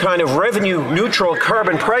implement some kind of revenue-neutral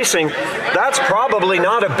carbon pricing, that's probably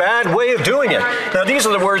not a bad way of doing it. Now, these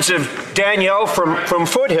are the words of Danielle from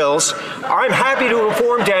Foothills. I'm happy to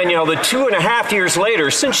inform Danielle that 2.5 years later,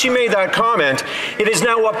 since she made that comment, it is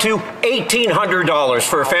now up to $1,800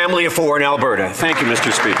 for a family of 4 in Alberta. Thank you,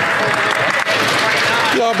 Mr. Speaker.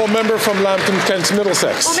 The honourable member from Lambton, Kent,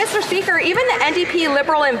 Middlesex. Well, Mr. Speaker, even the NDP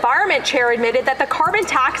Liberal Environment Chair admitted that the carbon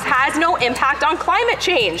tax has no impact on climate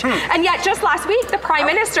change. And yet, just last week, the Prime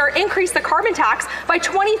Minister increased the carbon tax by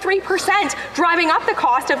 23%, driving up the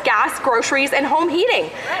cost of gas, groceries, and home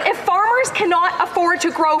heating. If farmers cannot afford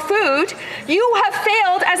to grow food, you have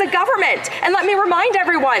failed as a government. And let me remind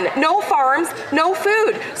everyone, no farms, no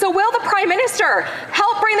food. So will the Prime Minister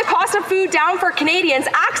help bring the cost of food down for Canadians,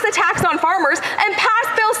 axe the tax on farmers, and pass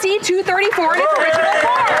Bill C-234 in its original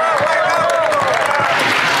form?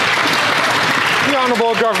 The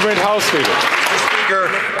Honourable Government House Leader. Speaker,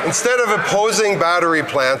 instead of opposing battery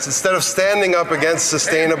plants, instead of standing up against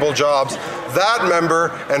sustainable jobs, that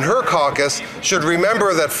member and her caucus should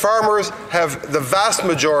remember that farmers have the vast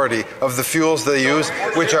majority of the fuels they use,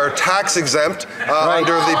 which are tax exempt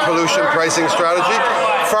under the pollution pricing strategy.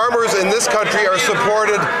 Farmers in this country are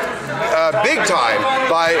supported big time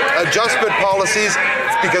by adjustment policies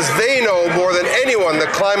because they know more than anyone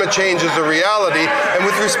that climate change is a reality. And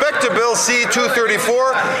with respect to Bill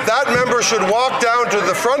C-234, that member should walk down to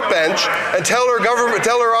the front bench and tell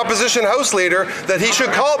her opposition House Leader that he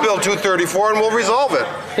should call Bill 234 and we'll resolve it.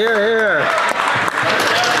 Hear, hear.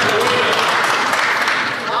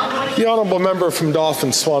 The honourable member from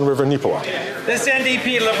Dauphin, Swan River, Neepawa. This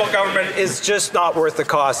NDP Liberal government is just not worth the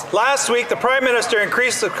cost. Last week, the Prime Minister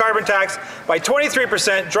increased the carbon tax by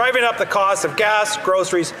 23%, driving up the cost of gas,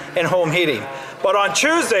 groceries, and home heating. But on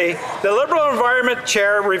Tuesday, the Liberal Environment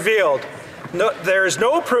Chair revealed there is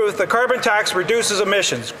no proof the carbon tax reduces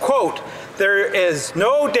emissions. Quote, there is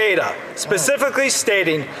no data specifically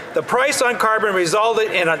stating the price on carbon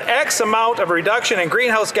resulted in an X amount of reduction in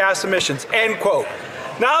greenhouse gas emissions, end quote.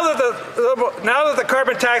 Now that the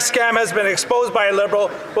carbon tax scam has been exposed by a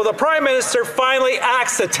Liberal, will the Prime Minister finally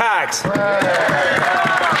axe the tax?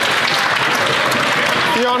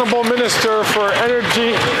 The Honourable Minister for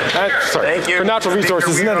Energy for Natural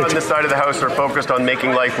Resources and Energy. On this side of the House are focused on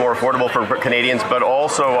making life more affordable for Canadians, but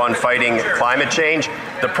also on fighting climate change.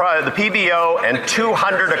 The PBO and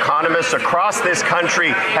 200 economists across this country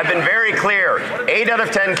have been very clear. 8 out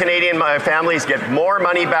of 10 Canadian families get more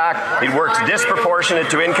money back. It works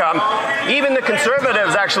disproportionate to income. Even the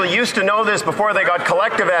Conservatives actually used to know this before they got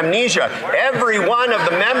collective amnesia. Every one of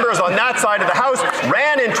the members on that side of the House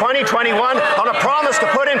ran in 2021 on a promise to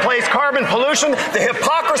put in place carbon pollution. The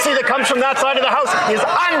hypocrisy that comes from that side of the House is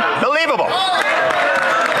unbelievable.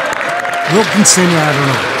 Wilkinson,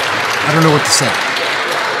 I don't know what to say.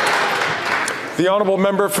 The honourable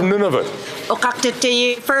member from Nunavut.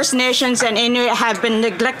 Okaktiti First Nations and Inuit have been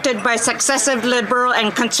neglected by successive Liberal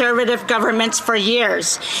and Conservative governments for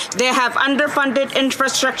years. They have underfunded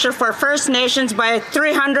infrastructure for First Nations by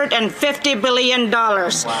 $350 billion.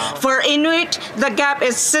 Wow. For Inuit, the gap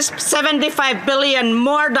is $75 billion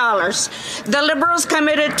more. The Liberals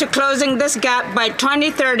committed to closing this gap by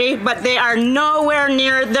 2030, but they are nowhere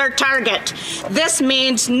near their target. This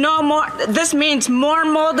means more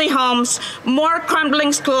moldy homes, more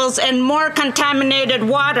crumbling schools, and more contaminated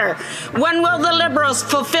water. When will the Liberals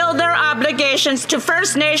fulfill their obligations to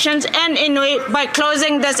First Nations and Inuit by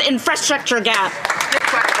closing this infrastructure gap?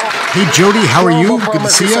 Hey Jody, how are you? Good to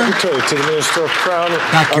see you. Secretary to the Minister of Crown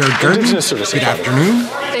Backyard Garden. Good afternoon.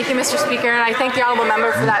 Thank you, Mr. Speaker, and I thank the honourable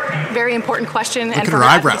member for that very important question and for her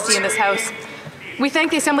advocacy in this House. We thank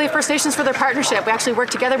the Assembly of First Nations for their partnership. We actually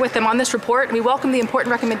worked together with them on this report, and we welcome the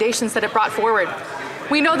important recommendations that it brought forward.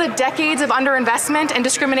 We know that decades of underinvestment and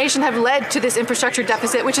discrimination have led to this infrastructure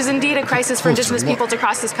deficit, which is indeed a crisis for Indigenous peoples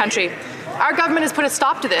across this country. Our government has put a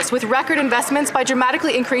stop to this with record investments by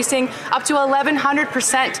dramatically increasing up to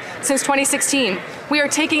 1,100% since 2016. We are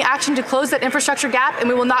taking action to close that infrastructure gap, and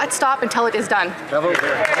we will not stop until it is done.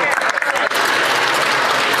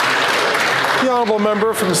 The honourable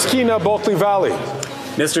member from Skeena Bulkley Valley.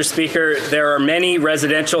 Mr. Speaker, there are many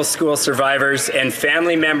residential school survivors and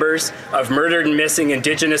family members of murdered and missing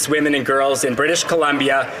Indigenous women and girls in British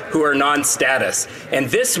Columbia who are non-status. And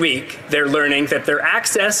this week, they're learning that their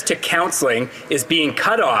access to counselling is being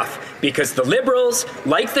cut off because the Liberals,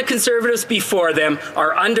 like the Conservatives before them,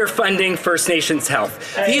 are underfunding First Nations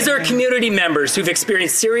health. These are community members who've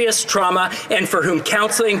experienced serious trauma and for whom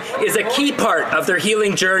counselling is a key part of their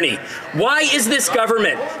healing journey. Why is this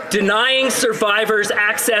government denying survivors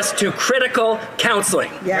access to critical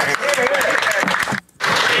counselling? The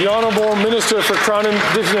Honourable Minister for Crown and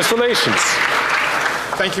Indigenous Relations.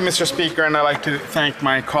 Thank you, Mr. Speaker, and I'd like to thank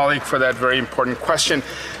my colleague for that very important question.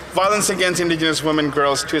 Violence against Indigenous women,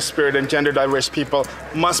 girls, Two-Spirit and gender diverse people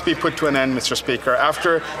must be put to an end, Mr. Speaker.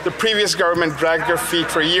 After the previous government dragged their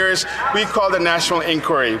feet for years, we called a national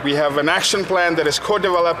inquiry. We have an action plan that is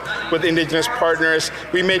co-developed with Indigenous partners.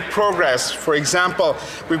 We made progress. For example,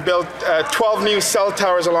 we built 12 new cell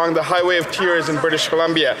towers along the Highway of Tears in British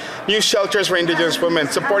Columbia, new shelters for Indigenous women,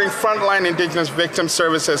 supporting frontline Indigenous victim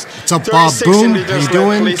services. What's up, Bob Boone? How you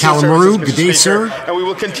doing? Kalamaru, good day, sir. And we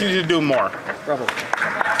will continue to do more. Bravo.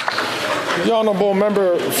 The honourable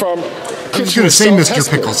member from I was going to say, Mr.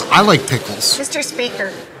 Pickles. I like pickles. Mr.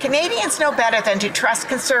 Speaker, Canadians know better than to trust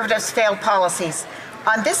Conservatives' failed policies.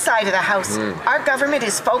 On this side of the House, our government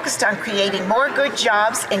is focused on creating more good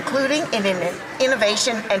jobs, including in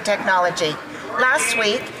innovation and technology. Last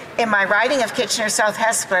week, in my riding of Kitchener South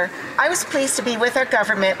Hespeler, I was pleased to be with our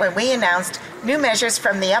government when we announced new measures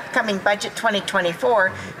from the upcoming Budget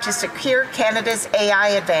 2024 to secure Canada's AI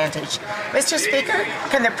advantage. Mr. Speaker,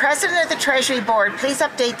 can the President of the Treasury Board please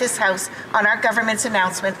update this House on our government's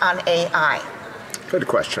announcement on AI? Good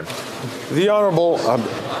question. The Honourable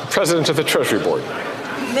President of the Treasury Board.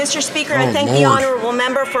 Mr. Speaker, I thank the honourable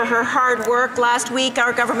member for her hard work. Last week,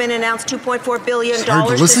 our government announced $2.4 billion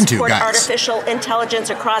to support artificial intelligence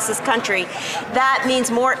across this country. That means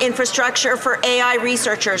more infrastructure for AI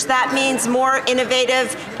researchers. That means more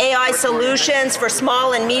innovative AI solutions for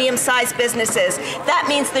small and medium-sized businesses. That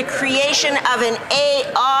means the creation of an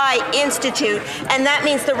AI institute, and that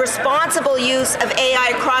means the responsible use of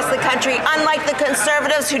AI across the country. Unlike the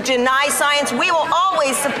Conservatives who deny science, we will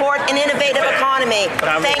always support an innovative economy.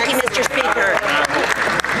 Thank you, Mr. Speaker.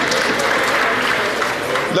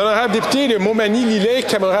 L'honorable député de Montmagny-Lillet,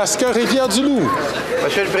 Kamouraska, Rivière-du-Loup.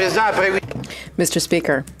 Mr.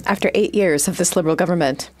 Speaker, after 8 years of this Liberal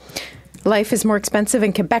government, life is more expensive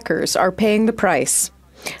and Quebecers are paying the price.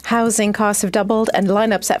 Housing costs have doubled and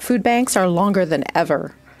lineups at food banks are longer than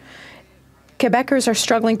ever. Quebecers are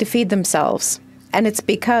struggling to feed themselves, and it's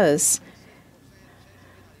because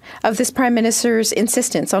of this Prime Minister's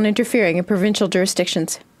insistence on interfering in provincial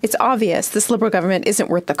jurisdictions. It's obvious this Liberal government isn't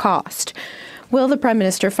worth the cost. Will the Prime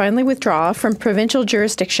Minister finally withdraw from provincial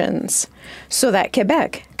jurisdictions so that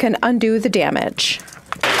Quebec can undo the damage?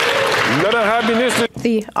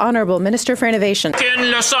 The Honourable Minister for Innovation.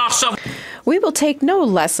 We will take no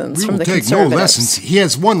lessons from the Conservatives. No lessons. He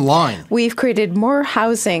has one line. We've created more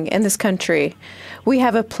housing in this country. We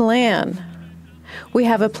have a plan. We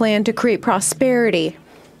have a plan to create prosperity.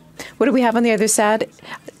 What do we have on the other side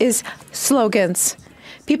is slogans.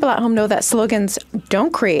 People at home know that slogans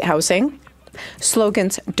don't create housing,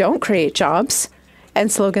 slogans don't create jobs,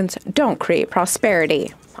 and slogans don't create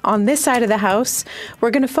prosperity. On this side of the House,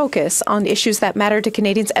 we're going to focus on issues that matter to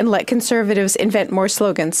Canadians and let Conservatives invent more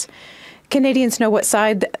slogans. Canadians know what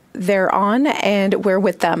side they're on, and we're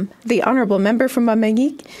with them. The Honourable Member from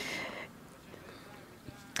Montmagny.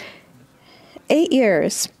 8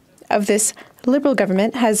 years of this Liberal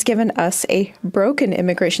government has given us a broken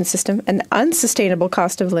immigration system, an unsustainable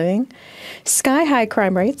cost of living, sky-high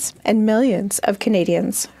crime rates, and millions of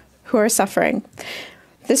Canadians who are suffering.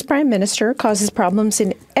 This Prime Minister causes problems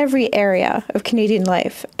in every area of Canadian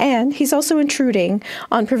life, and he's also intruding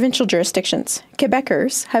on provincial jurisdictions.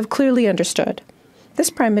 Quebecers have clearly understood.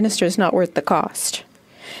 This Prime Minister is not worth the cost.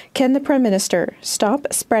 Can the Prime Minister stop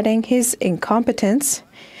spreading his incompetence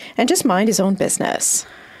and just mind his own business?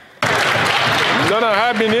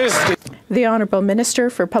 The Honourable Minister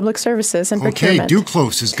for Public Services and Procurement. Okay,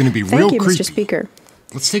 Duclos is going to be Thank real you, creepy. Mr. Speaker.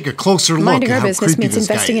 Let's take a closer look Minding at our how business creepy means this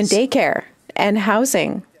guy investing in is. daycare and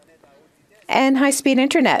housing and high-speed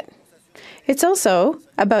internet. It's also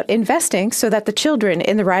about investing so that the children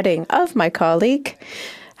in the riding of my colleague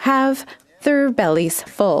have their bellies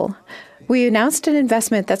full. We announced an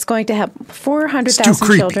investment that's going to help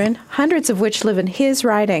 400,000 children, hundreds of which live in his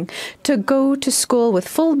riding, to go to school with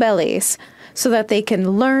full bellies so that they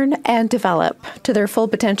can learn and develop to their full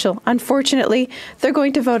potential. Unfortunately, they're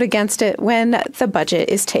going to vote against it when the budget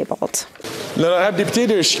is tabled.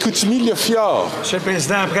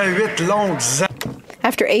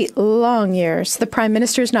 After 8 long years, the Prime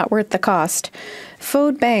Minister is not worth the cost.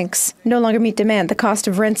 Food banks no longer meet demand. The cost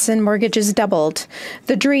of rents and mortgages doubled.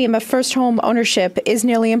 The dream of first home ownership is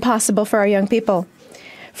nearly impossible for our young people.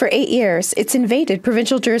 For 8 years, it's invaded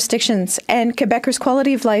provincial jurisdictions, and Quebecers'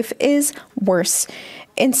 quality of life is worse.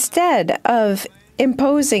 Instead of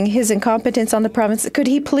imposing his incompetence on the province, could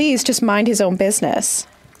he please just mind his own business?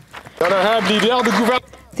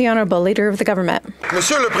 The Honourable Leader of the Government.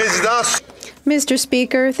 Mr.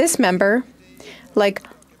 Speaker, this member, like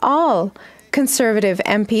all Conservative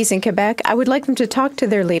MPs in Quebec, I would like them to talk to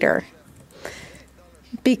their leader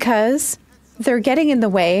because they're getting in the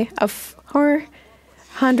way of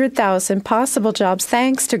 400,000 possible jobs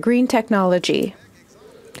thanks to green technology.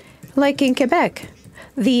 Like in Quebec,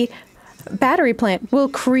 the battery plant will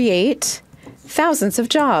create thousands of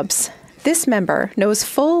jobs. This member knows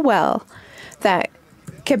full well that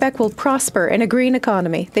Quebec will prosper in a green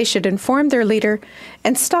economy. They should inform their leader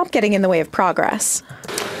and stop getting in the way of progress.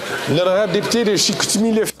 The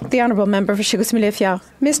Honourable Member for Chicoutimi-Les-Fières.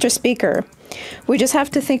 Mr. Speaker, we just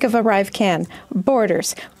have to think of ArriveCan,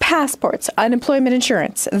 borders, passports, unemployment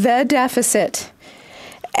insurance, the deficit.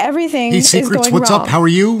 Everything is going wrong. What's up? How are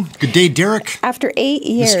you? Good day, Derek. After 8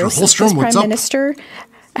 years, this Prime Minister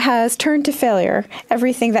has turned to failure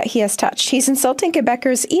everything that he has touched. He's insulting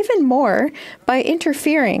Quebecers even more by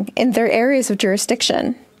interfering in their areas of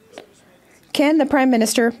jurisdiction. Can the Prime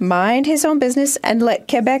Minister mind his own business and let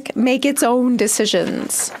Quebec make its own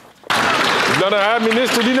decisions? The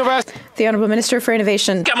Honourable Minister for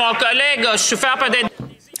Innovation.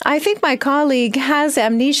 I think my colleague has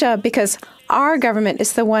amnesia because our government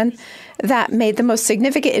is the one that made the most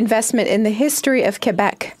significant investment in the history of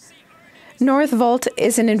Quebec. Northvolt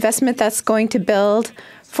is an investment that's going to build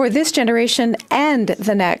for this generation and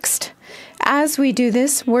the next. As we do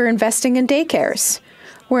this, we're investing in daycares.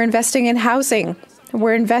 We're investing in housing.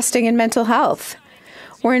 We're investing in mental health.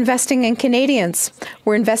 We're investing in Canadians.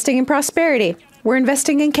 We're investing in prosperity. We're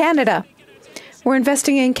investing in Canada. We're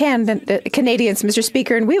investing in Canadians, Mr.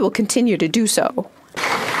 Speaker, and we will continue to do so.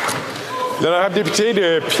 L'honorable député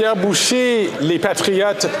de Pierre-Boucher, les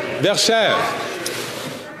Patriotes, Verchères.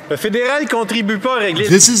 This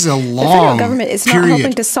is a long The federal government is not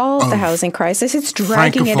helping to solve the housing crisis. It's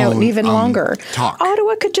dragging it out even longer.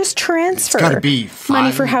 Ottawa could just transfer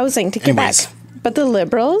money for housing to Quebec. But the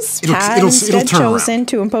Liberals have instead chosen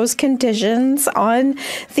to impose conditions on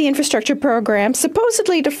the infrastructure program,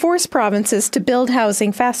 supposedly to force provinces to build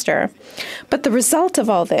housing faster. But the result of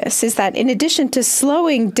all this is that in addition to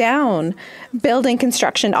slowing down building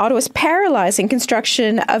construction, Ottawa is paralyzing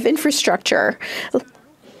construction of infrastructure.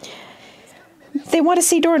 They want to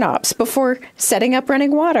see doorknobs before setting up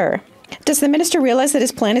running water. Does the minister realize that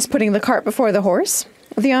his plan is putting the cart before the horse?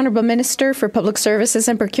 The Honourable Minister for Public Services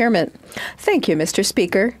and Procurement. Thank you, Mr.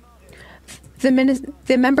 Speaker.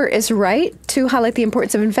 The member is right to highlight the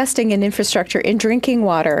importance of investing in infrastructure, in drinking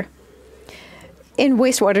water, in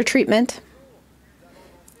wastewater treatment.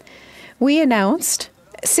 We announced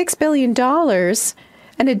 $6 billion,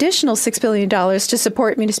 an additional $6 billion to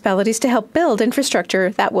support municipalities to help build infrastructure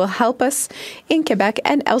that will help us in Quebec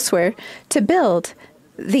and elsewhere to build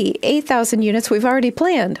the 8,000 units we've already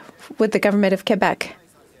planned with the Government of Quebec,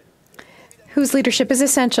 whose leadership is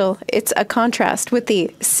essential. It's a contrast with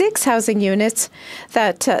the 6 housing units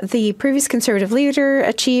that the previous Conservative leader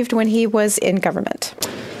achieved when he was in government.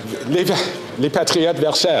 Les Patriotes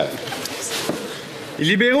Verchères. Les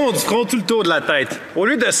libéraux ont du front tout le tour de la tête. Au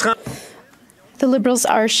lieu de se rendre... The Liberals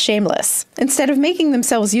are shameless. Instead of making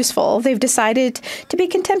themselves useful, they've decided to be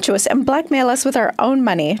contemptuous and blackmail us with our own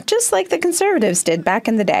money, just like the Conservatives did back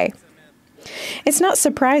in the day. It's not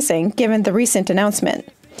surprising, given the recent announcement.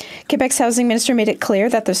 Quebec's housing minister made it clear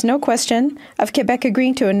that there's no question of Quebec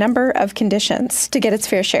agreeing to a number of conditions to get its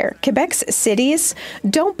fair share. Quebec's cities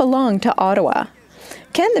don't belong to Ottawa.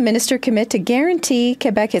 Can the minister commit to guarantee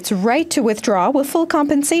Quebec its right to withdraw with full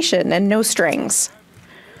compensation and no strings?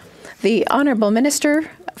 The Honourable Minister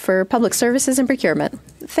for Public Services and Procurement.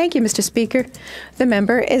 Thank you, Mr. Speaker. The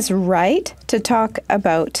member is right to talk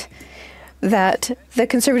about that the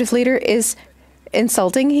Conservative leader is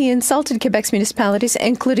insulting. He insulted Quebec's municipalities,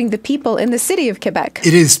 including the people in the city of Quebec.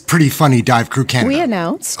 It is pretty funny, Dive Crew Canada. We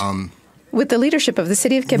announced, with the leadership of the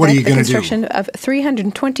city of Quebec, the construction of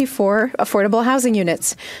 324 affordable housing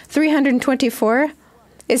units. 324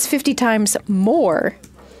 is 50 times more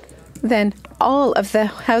than all of the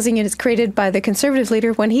housing units created by the Conservative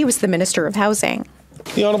leader when he was the Minister of Housing.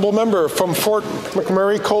 The honourable member from Fort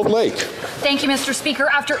McMurray, Cold Lake. Thank you, Mr. Speaker.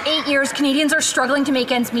 After 8 years, Canadians are struggling to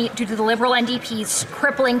make ends meet due to the Liberal NDP's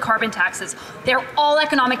crippling carbon taxes. They're all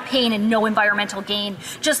economic pain and no environmental gain.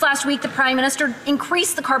 Just last week, the Prime Minister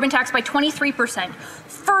increased the carbon tax by 23%,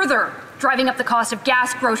 further driving up the cost of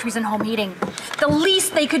gas, groceries, and home heating. The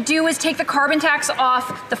least they could do is take the carbon tax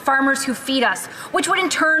off the farmers who feed us, which would in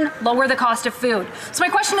turn lower the cost of food. So my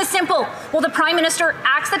question is simple. Will the Prime Minister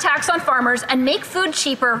axe the tax on farmers and make food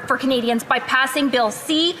cheaper for Canadians by passing Bill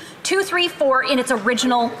C-234 in its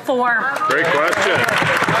original form? Great question.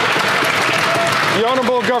 The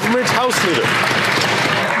Honourable Government House Leader.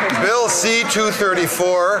 Bill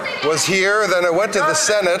C-234 was here, then it went to the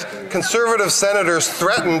Senate. Conservative senators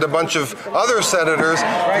threatened a bunch of other senators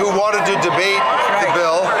who wanted to debate the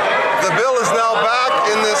bill. The bill is now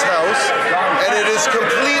back in this House, and it is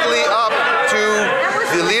completely up to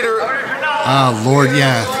the leader. Lord,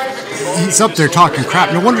 yeah. He's up there talking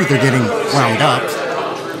crap. No wonder they're getting wound up.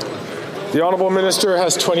 The Honourable Minister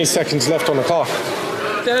has 20 seconds left on the clock.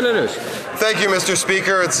 Thank you, Mr.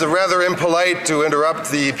 Speaker. It's rather impolite to interrupt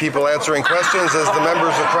the people answering questions, as the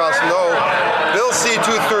members across know. Bill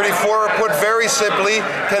C-234, put very simply,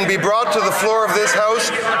 can be brought to the floor of this House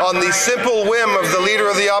on the simple whim of the Leader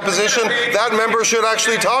of the Opposition. That member should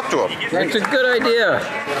actually talk to him. That's a good idea.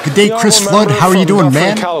 Good day, Chris Flood. How are you doing,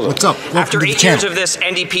 man? What's up? Welcome After to the 8 channel. years of this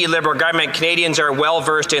NDP Liberal government, Canadians are well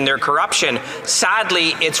versed in their corruption.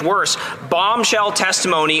 Sadly, it's worse. Bombshell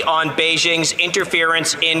testimony on Beijing's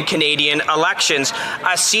interference in Canadian elections.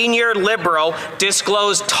 A senior Liberal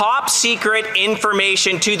disclosed top secret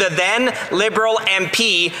information to the then Liberal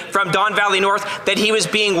MP from Don Valley North that he was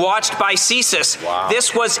being watched by CSIS. Wow.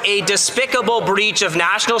 This was a despicable breach of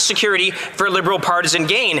national security for Liberal partisan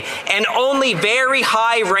gain, and only very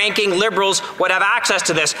high-ranking Liberals would have access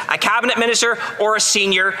to this, a cabinet minister or a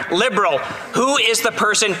senior Liberal. Who is the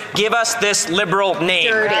person? Give us this Liberal name.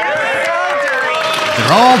 They're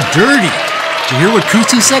all dirty. Did you hear what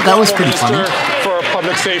Kuti said? That was pretty funny. For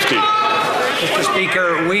public safety. Mr.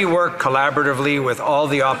 Speaker, we worked collaboratively with all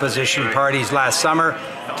the opposition parties last summer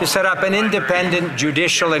to set up an independent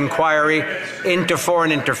judicial inquiry into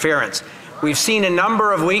foreign interference. We've seen a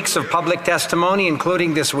number of weeks of public testimony,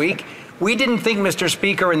 including this week. We didn't think, Mr.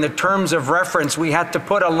 Speaker, in the terms of reference, we had to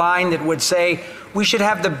put a line that would say we should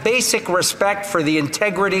have the basic respect for the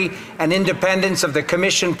integrity and independence of the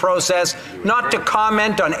Commission process, not to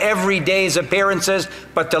comment on every day's appearances,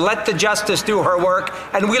 but to let the Justice do her work.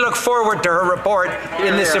 And we look forward to her report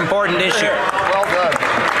in this important issue. Well done.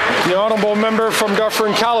 The Honourable Member from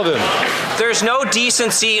Dufferin-Caledon. There's no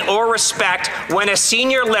decency or respect when a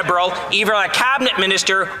senior Liberal, either a cabinet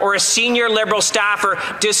minister or a senior Liberal staffer,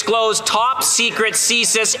 disclose top secret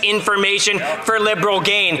CSIS information for Liberal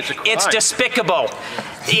gain. It's despicable.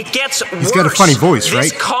 It gets worse. He's got a funny voice, right?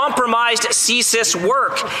 This compromised CSIS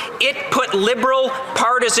work. It put Liberal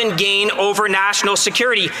partisan gain over national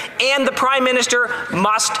security, and the Prime Minister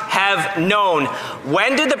must have known.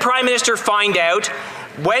 When did the Prime Minister find out?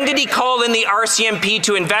 When did he call in the RCMP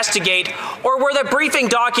to investigate, or were the briefing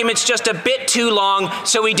documents just a bit too long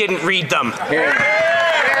so he didn't read them?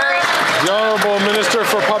 The Honourable Minister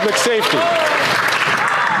for Public Safety.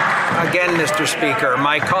 Again, Mr. Speaker,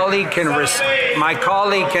 my colleague can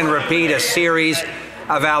repeat a series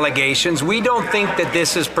of allegations. We don't think that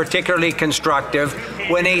this is particularly constructive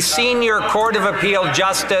when a senior Court of Appeal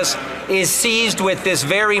justice is seized with this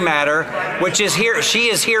very matter, which is here. She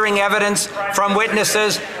is hearing evidence from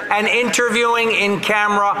witnesses and interviewing in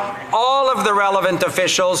camera all of the relevant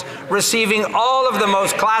officials, receiving all of the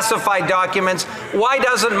most classified documents. Why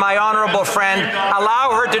doesn't my honourable friend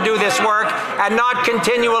allow her to do this work and not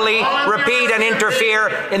continually repeat and interfere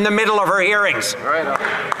in the middle of her hearings?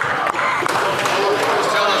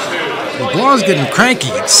 Blau's getting cranky.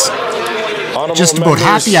 It's just about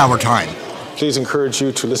happy hour time. Please encourage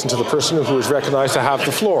you to listen to the person who is recognized to have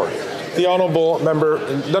the floor. The Honourable Member,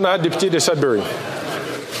 l'honorable député de Sudbury.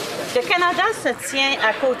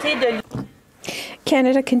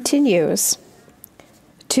 Canada continues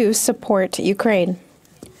to support Ukraine.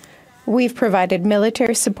 We've provided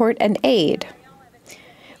military support and aid.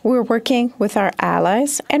 We're working with our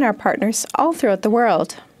allies and our partners all throughout the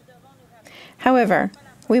world. However,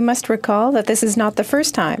 we must recall that this is not the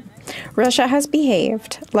first time Russia has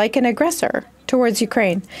behaved like an aggressor towards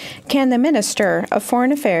Ukraine. Can the Minister of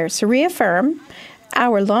Foreign Affairs reaffirm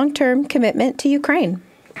our long-term commitment to Ukraine?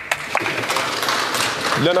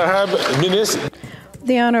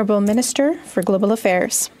 The Honourable Minister for Global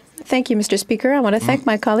Affairs. Thank you, Mr. Speaker. I want to thank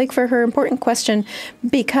my colleague for her important question,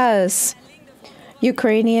 because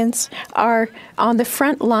Ukrainians are on the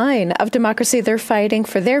front line of democracy. They're fighting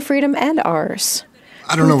for their freedom and ours.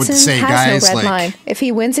 I don't know what to say, guys. No red line. If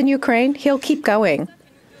he wins in Ukraine, he'll keep going.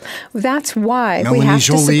 That's why we have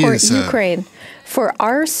to support Ukraine for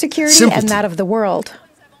our security and that of the world.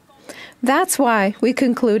 That's why we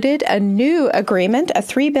concluded a new agreement, a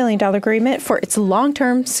 $3 billion agreement for its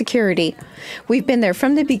long-term security. We've been there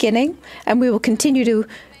from the beginning, and we will continue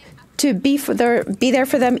to be there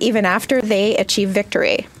for them even after they achieve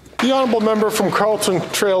victory. The honourable member from Carlton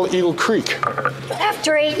Trail, Eagle Creek.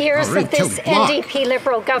 After 8 years of this NDP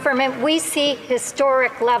Liberal government, we see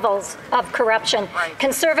historic levels of corruption.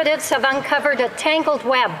 Conservatives have uncovered a tangled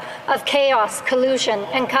web of chaos, collusion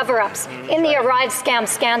and cover-ups in the Arrive scam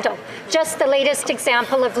scandal. Just the latest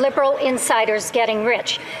example of Liberal insiders getting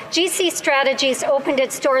rich. GC Strategies opened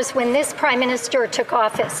its doors when this Prime Minister took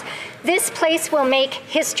office. This place will make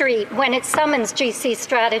history when it summons GC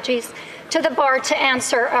Strategies to the bar to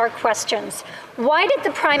answer our questions. Why did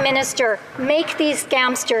the Prime Minister make these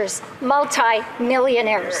scamsters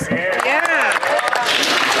multi-millionaires? Yeah.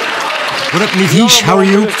 What up, Nitish? How are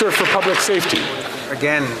you? Minister for Public Safety.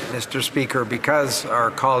 Again, Mr. Speaker, because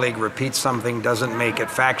our colleague repeats something doesn't make it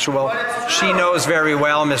factual. She knows very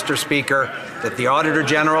well, Mr. Speaker, that the Auditor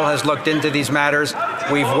General has looked into these matters.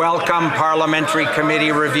 We've welcomed parliamentary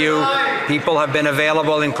committee review. People have been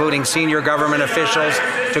available, including senior government officials,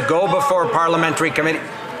 to go before parliamentary committee.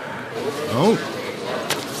 Oh,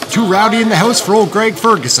 too rowdy in the House for old Greg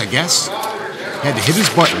Fergus, I guess. Had to hit his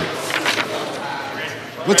button.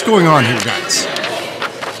 What's going on here, guys?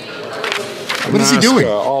 What is he doing?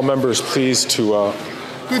 All members, please, to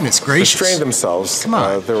goodness gracious, restrain themselves. Come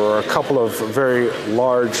on. There were a couple of very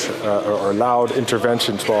large or loud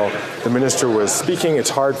interventions while the minister was speaking.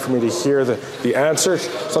 It's hard for me to hear the answer.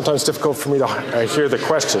 Sometimes difficult for me to hear the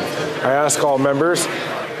question. I ask all members,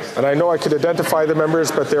 and I know I could identify the members,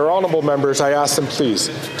 but they're honourable members. I ask them, please,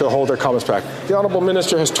 to hold their comments back. The honourable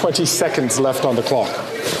minister has 20 seconds left on the clock.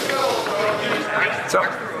 So,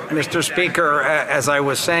 Mr. Speaker, as I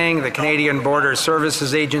was saying, the Canadian Border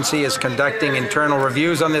Services Agency is conducting internal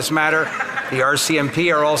reviews on this matter. The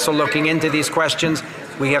RCMP are also looking into these questions.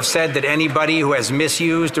 We have said that anybody who has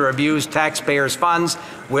misused or abused taxpayers' funds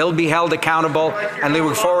will be held accountable, and we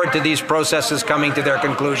look forward to these processes coming to their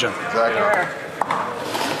conclusion.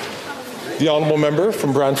 The honourable member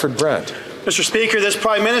from Brantford Brant. Mr. Speaker, this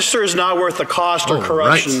Prime Minister is not worth the cost or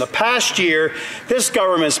corruption. In the past year, this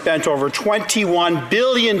government spent over $21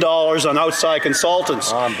 billion on outside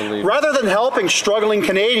consultants. Rather than helping struggling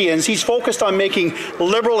Canadians, he's focused on making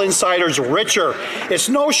Liberal insiders richer. It's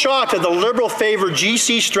no shock that the Liberal favoured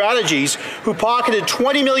GC Strategies, who pocketed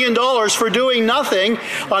 $20 million for doing nothing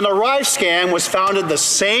on the Arrive scam, was founded the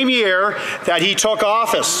same year that he took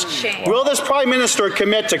office. Shame. Will this Prime Minister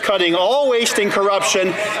commit to cutting all waste and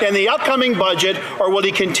corruption in the upcoming budget, or will he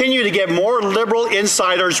continue to get more Liberal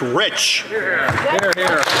insiders rich? Hear,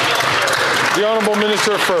 hear. The Honourable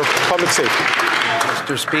Minister for Public Safety.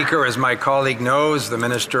 Mr. Speaker, as my colleague knows, the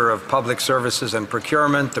Minister of Public Services and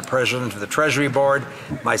Procurement, the President of the Treasury Board,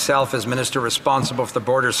 myself as Minister responsible for the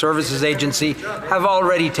Border Services Agency, have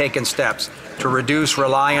already taken steps to reduce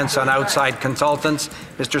reliance on outside consultants.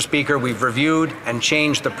 Mr. Speaker, we've reviewed and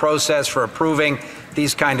changed the process for approving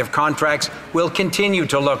these kind of contracts. We'll continue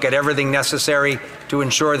to look at everything necessary to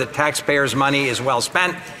ensure that taxpayers' money is well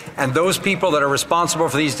spent, and those people that are responsible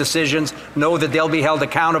for these decisions know that they'll be held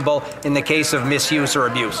accountable in the case of misuse or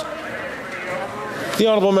abuse. The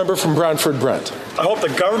honourable member from Brantford Brent. I hope the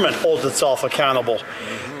government holds itself accountable.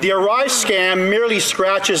 The Arrive scam merely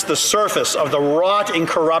scratches the surface of the rot and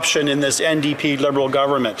corruption in this NDP Liberal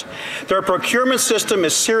government. Their procurement system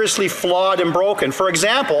is seriously flawed and broken. For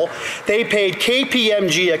example, they paid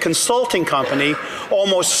KPMG, a consulting company,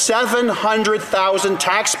 almost $700,000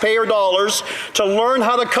 taxpayer dollars to learn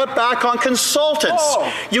how to cut back on consultants.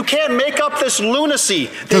 You can't make up this lunacy.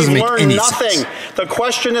 They've learned nothing. The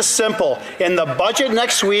question is simple. In the budget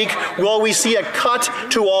next week, will we see a cut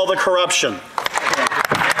to all the corruption?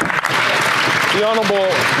 The Honourable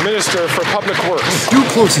Minister for Public Works. Too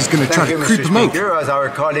close, he's going to try to creep him out. As our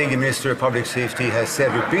colleague, the Minister of Public Safety, has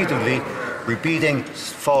said repeatedly, repeating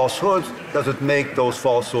falsehoods doesn't make those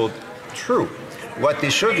falsehoods true. What they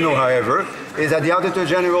should know, however, is that the Auditor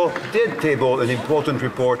General did table an important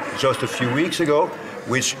report just a few weeks ago,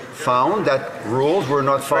 which found that rules were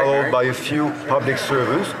not followed by a few public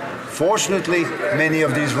servants. Fortunately, many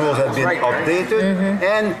of these rules have been updated,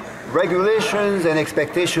 and regulations and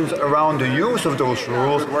expectations around the use of those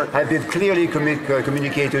rules have been clearly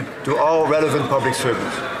communicated to all relevant public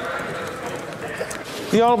servants.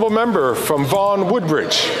 The honourable member from Vaughan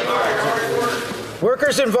Woodbridge.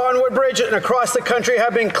 Workers in Vaughan Woodbridge and across the country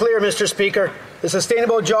have been clear, Mr. Speaker. The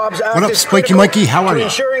Sustainable Jobs Act is Spiky Mikey? How are you?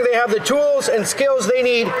 Ensuring they have the tools and skills they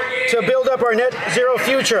need to build up our net zero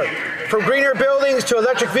future, from greener buildings to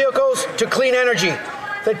electric vehicles to clean energy.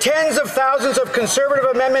 The tens of thousands of Conservative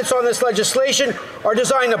amendments on this legislation are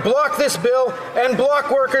designed to block this bill and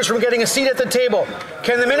block workers from getting a seat at the table.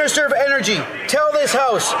 Can the Minister of Energy tell this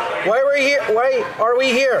House why are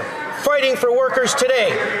we here fighting for workers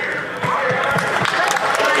today?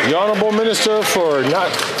 The Honourable Minister for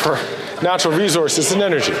Natural Resources and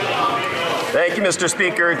Energy. Thank you, Mr.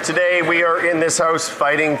 Speaker. Today we are in this House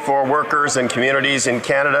fighting for workers and communities in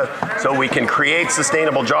Canada so we can create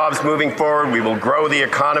sustainable jobs moving forward, we will grow the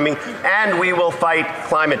economy, and we will fight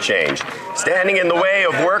climate change. Standing in the way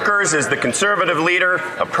of workers is the Conservative leader,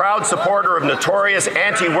 a proud supporter of notorious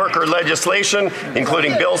anti-worker legislation,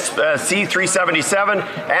 including Bills C-377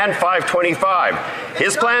 and 525.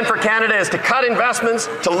 His plan for Canada is to cut investments,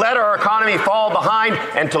 to let our economy fall behind,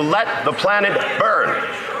 and to let the planet burn.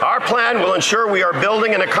 Our plan will ensure we are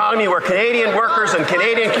building an economy where Canadian workers and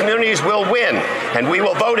Canadian communities will win, and we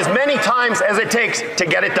will vote as many times as it takes to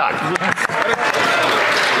get it done.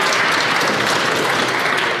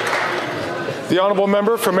 The honourable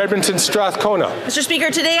member from Edmonton Strathcona. Mr. Speaker,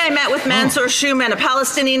 today I met with Mansour Shuman, a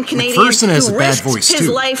Palestinian Canadian who risked his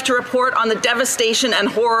life to report on the devastation and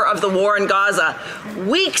horror of the war in Gaza.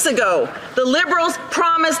 Weeks ago, the Liberals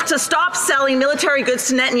promised to stop selling military goods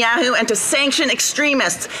to Netanyahu and to sanction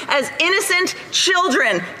extremists. As innocent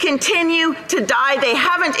children continue to die, they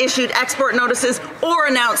haven't issued export notices or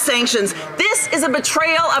announced sanctions. This is a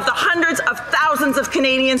betrayal of the hundreds of thousands of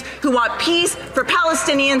Canadians who want peace for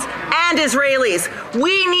Palestinians and Israelis.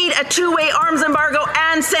 We need a two-way arms embargo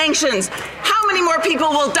and sanctions. How many more people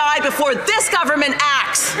will die before this government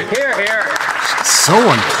acts? Hear, hear. So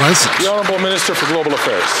unpleasant. The Honourable Minister for Global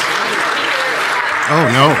Affairs. Oh,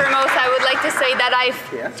 no. Foremost, I would like to say that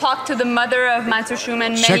I've talked to the mother of Mansour Shuman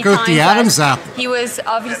many times. Check out the Adams app. He was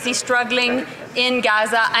obviously struggling in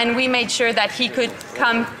Gaza, and we made sure that he could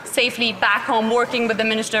come safely back home, working with the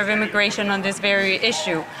Minister of Immigration on this very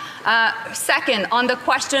issue. Second, on the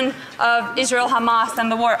question of Israel, Hamas,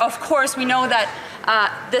 and the war, of course, we know that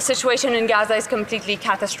the situation in Gaza is completely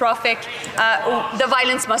catastrophic. The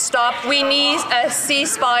violence must stop. We need a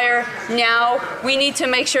ceasefire now. We need to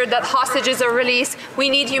make sure that hostages are released. We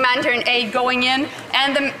need humanitarian aid going in.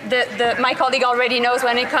 And my colleague already knows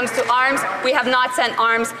when it comes to arms, we have not sent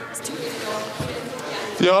arms.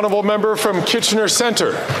 The honourable member from Kitchener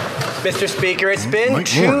Centre. Mr. Speaker, it's been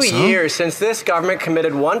 2 years since this government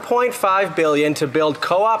committed $1.5 billion to build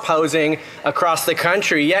co-op housing across the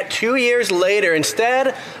country. Yet 2 years later,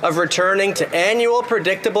 instead of returning to annual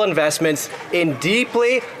predictable investments in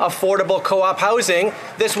deeply affordable co-op housing,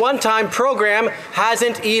 this one-time program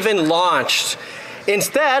hasn't even launched.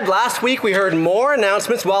 Instead, last week we heard more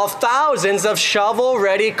announcements while thousands of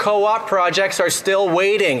shovel-ready co-op projects are still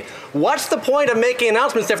waiting. What's the point of making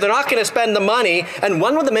announcements if they're not going to spend the money? And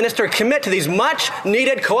when will the minister commit to these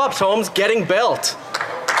much-needed co-op homes getting built?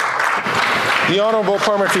 The Honourable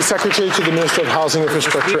Parliamentary Secretary to the Minister of Housing,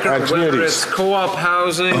 Infrastructure and Communities. Whether it's co-op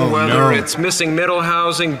housing, whether it's missing middle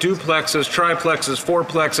housing, duplexes, triplexes,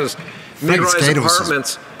 fourplexes, mid-rise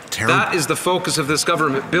apartments, that is the focus of this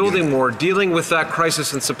government, building more, dealing with that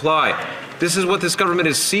crisis in supply. This is what this government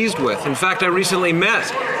is seized with. In fact, I recently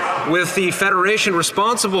met with the federation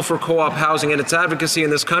responsible for co-op housing and its advocacy in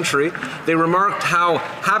this country. They remarked how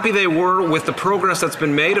happy they were with the progress that's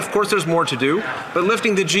been made. Of course, there's more to do, but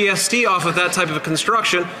lifting the GST off of that type of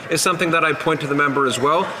construction is something that I'd point to the member as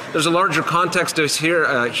well. There's a larger context here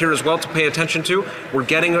as well to pay attention to. We're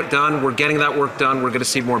getting it done. We're getting that work done. We're going to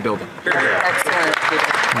see more building.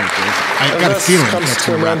 I got a feeling comes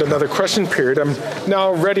to an end another question period. I'm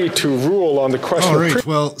now ready to rule on the question. All right.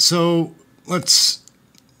 Well, so let's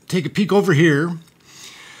take a peek over here.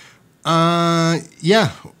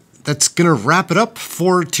 Yeah, that's going to wrap it up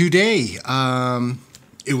for today.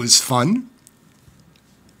 It was fun.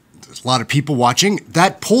 There's a lot of people watching.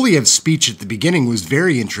 That Poilievre speech at the beginning was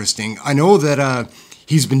very interesting. I know that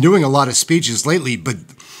he's been doing a lot of speeches lately, but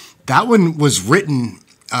that one was written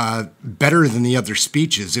better than the other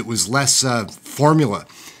speeches. It was less formula.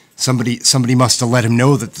 somebody must have let him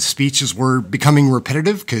know that the speeches were becoming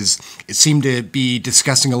repetitive, because it seemed to be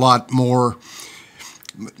discussing a lot more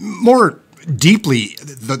deeply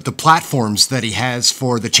the platforms that he has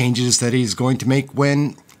for the changes that he's going to make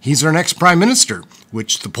when he's our next prime minister,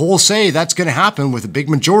 which the polls say that's going to happen with a big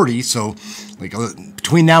majority. So like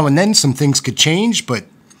between now and then, some things could change. But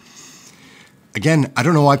again, I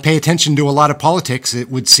don't know. I pay attention to a lot of politics. It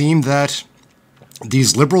would seem that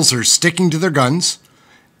these Liberals are sticking to their guns,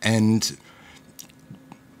 and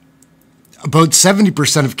about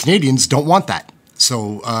 70% of Canadians don't want that.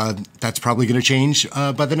 So that's probably going to change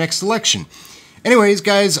by the next election. Anyways,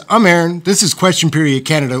 guys, I'm Aaron. This is Question Period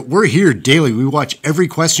Canada. We're here daily. We watch every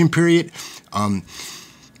question period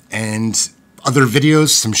and other videos,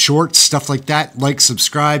 some shorts, stuff like that. Like,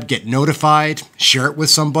 subscribe, get notified, share it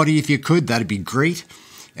with somebody if you could. That'd be great.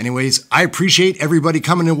 Anyways, I appreciate everybody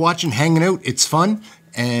coming and watching, hanging out. It's fun,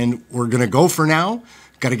 and we're going to go for now.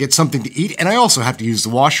 Got to get something to eat, and I also have to use the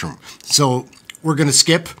washroom. So we're going to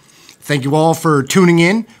skip. Thank you all for tuning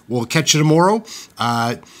in. We'll catch you tomorrow.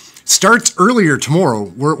 Starts earlier tomorrow.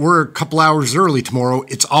 We're a couple hours early tomorrow.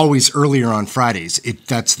 It's always earlier on Fridays.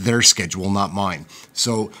 That's their schedule, not mine.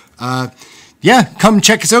 So, yeah, come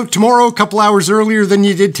check us out tomorrow, a couple hours earlier than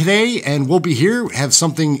you did today, and we'll be here, have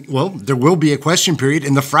something, well, there will be a question period,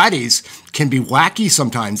 and the Fridays can be wacky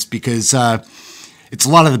sometimes because it's a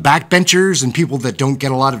lot of the backbenchers and people that don't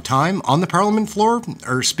get a lot of time on the Parliament floor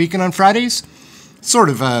are speaking on Fridays. Sort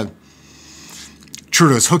of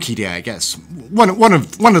Trudeau's hooky day, I guess. One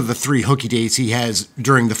of the 3 hooky days he has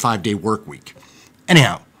during the 5-day work week.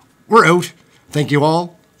 Anyhow, we're out. Thank you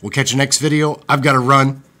all. We'll catch you next video. I've got to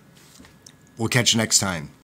run. We'll catch you next time.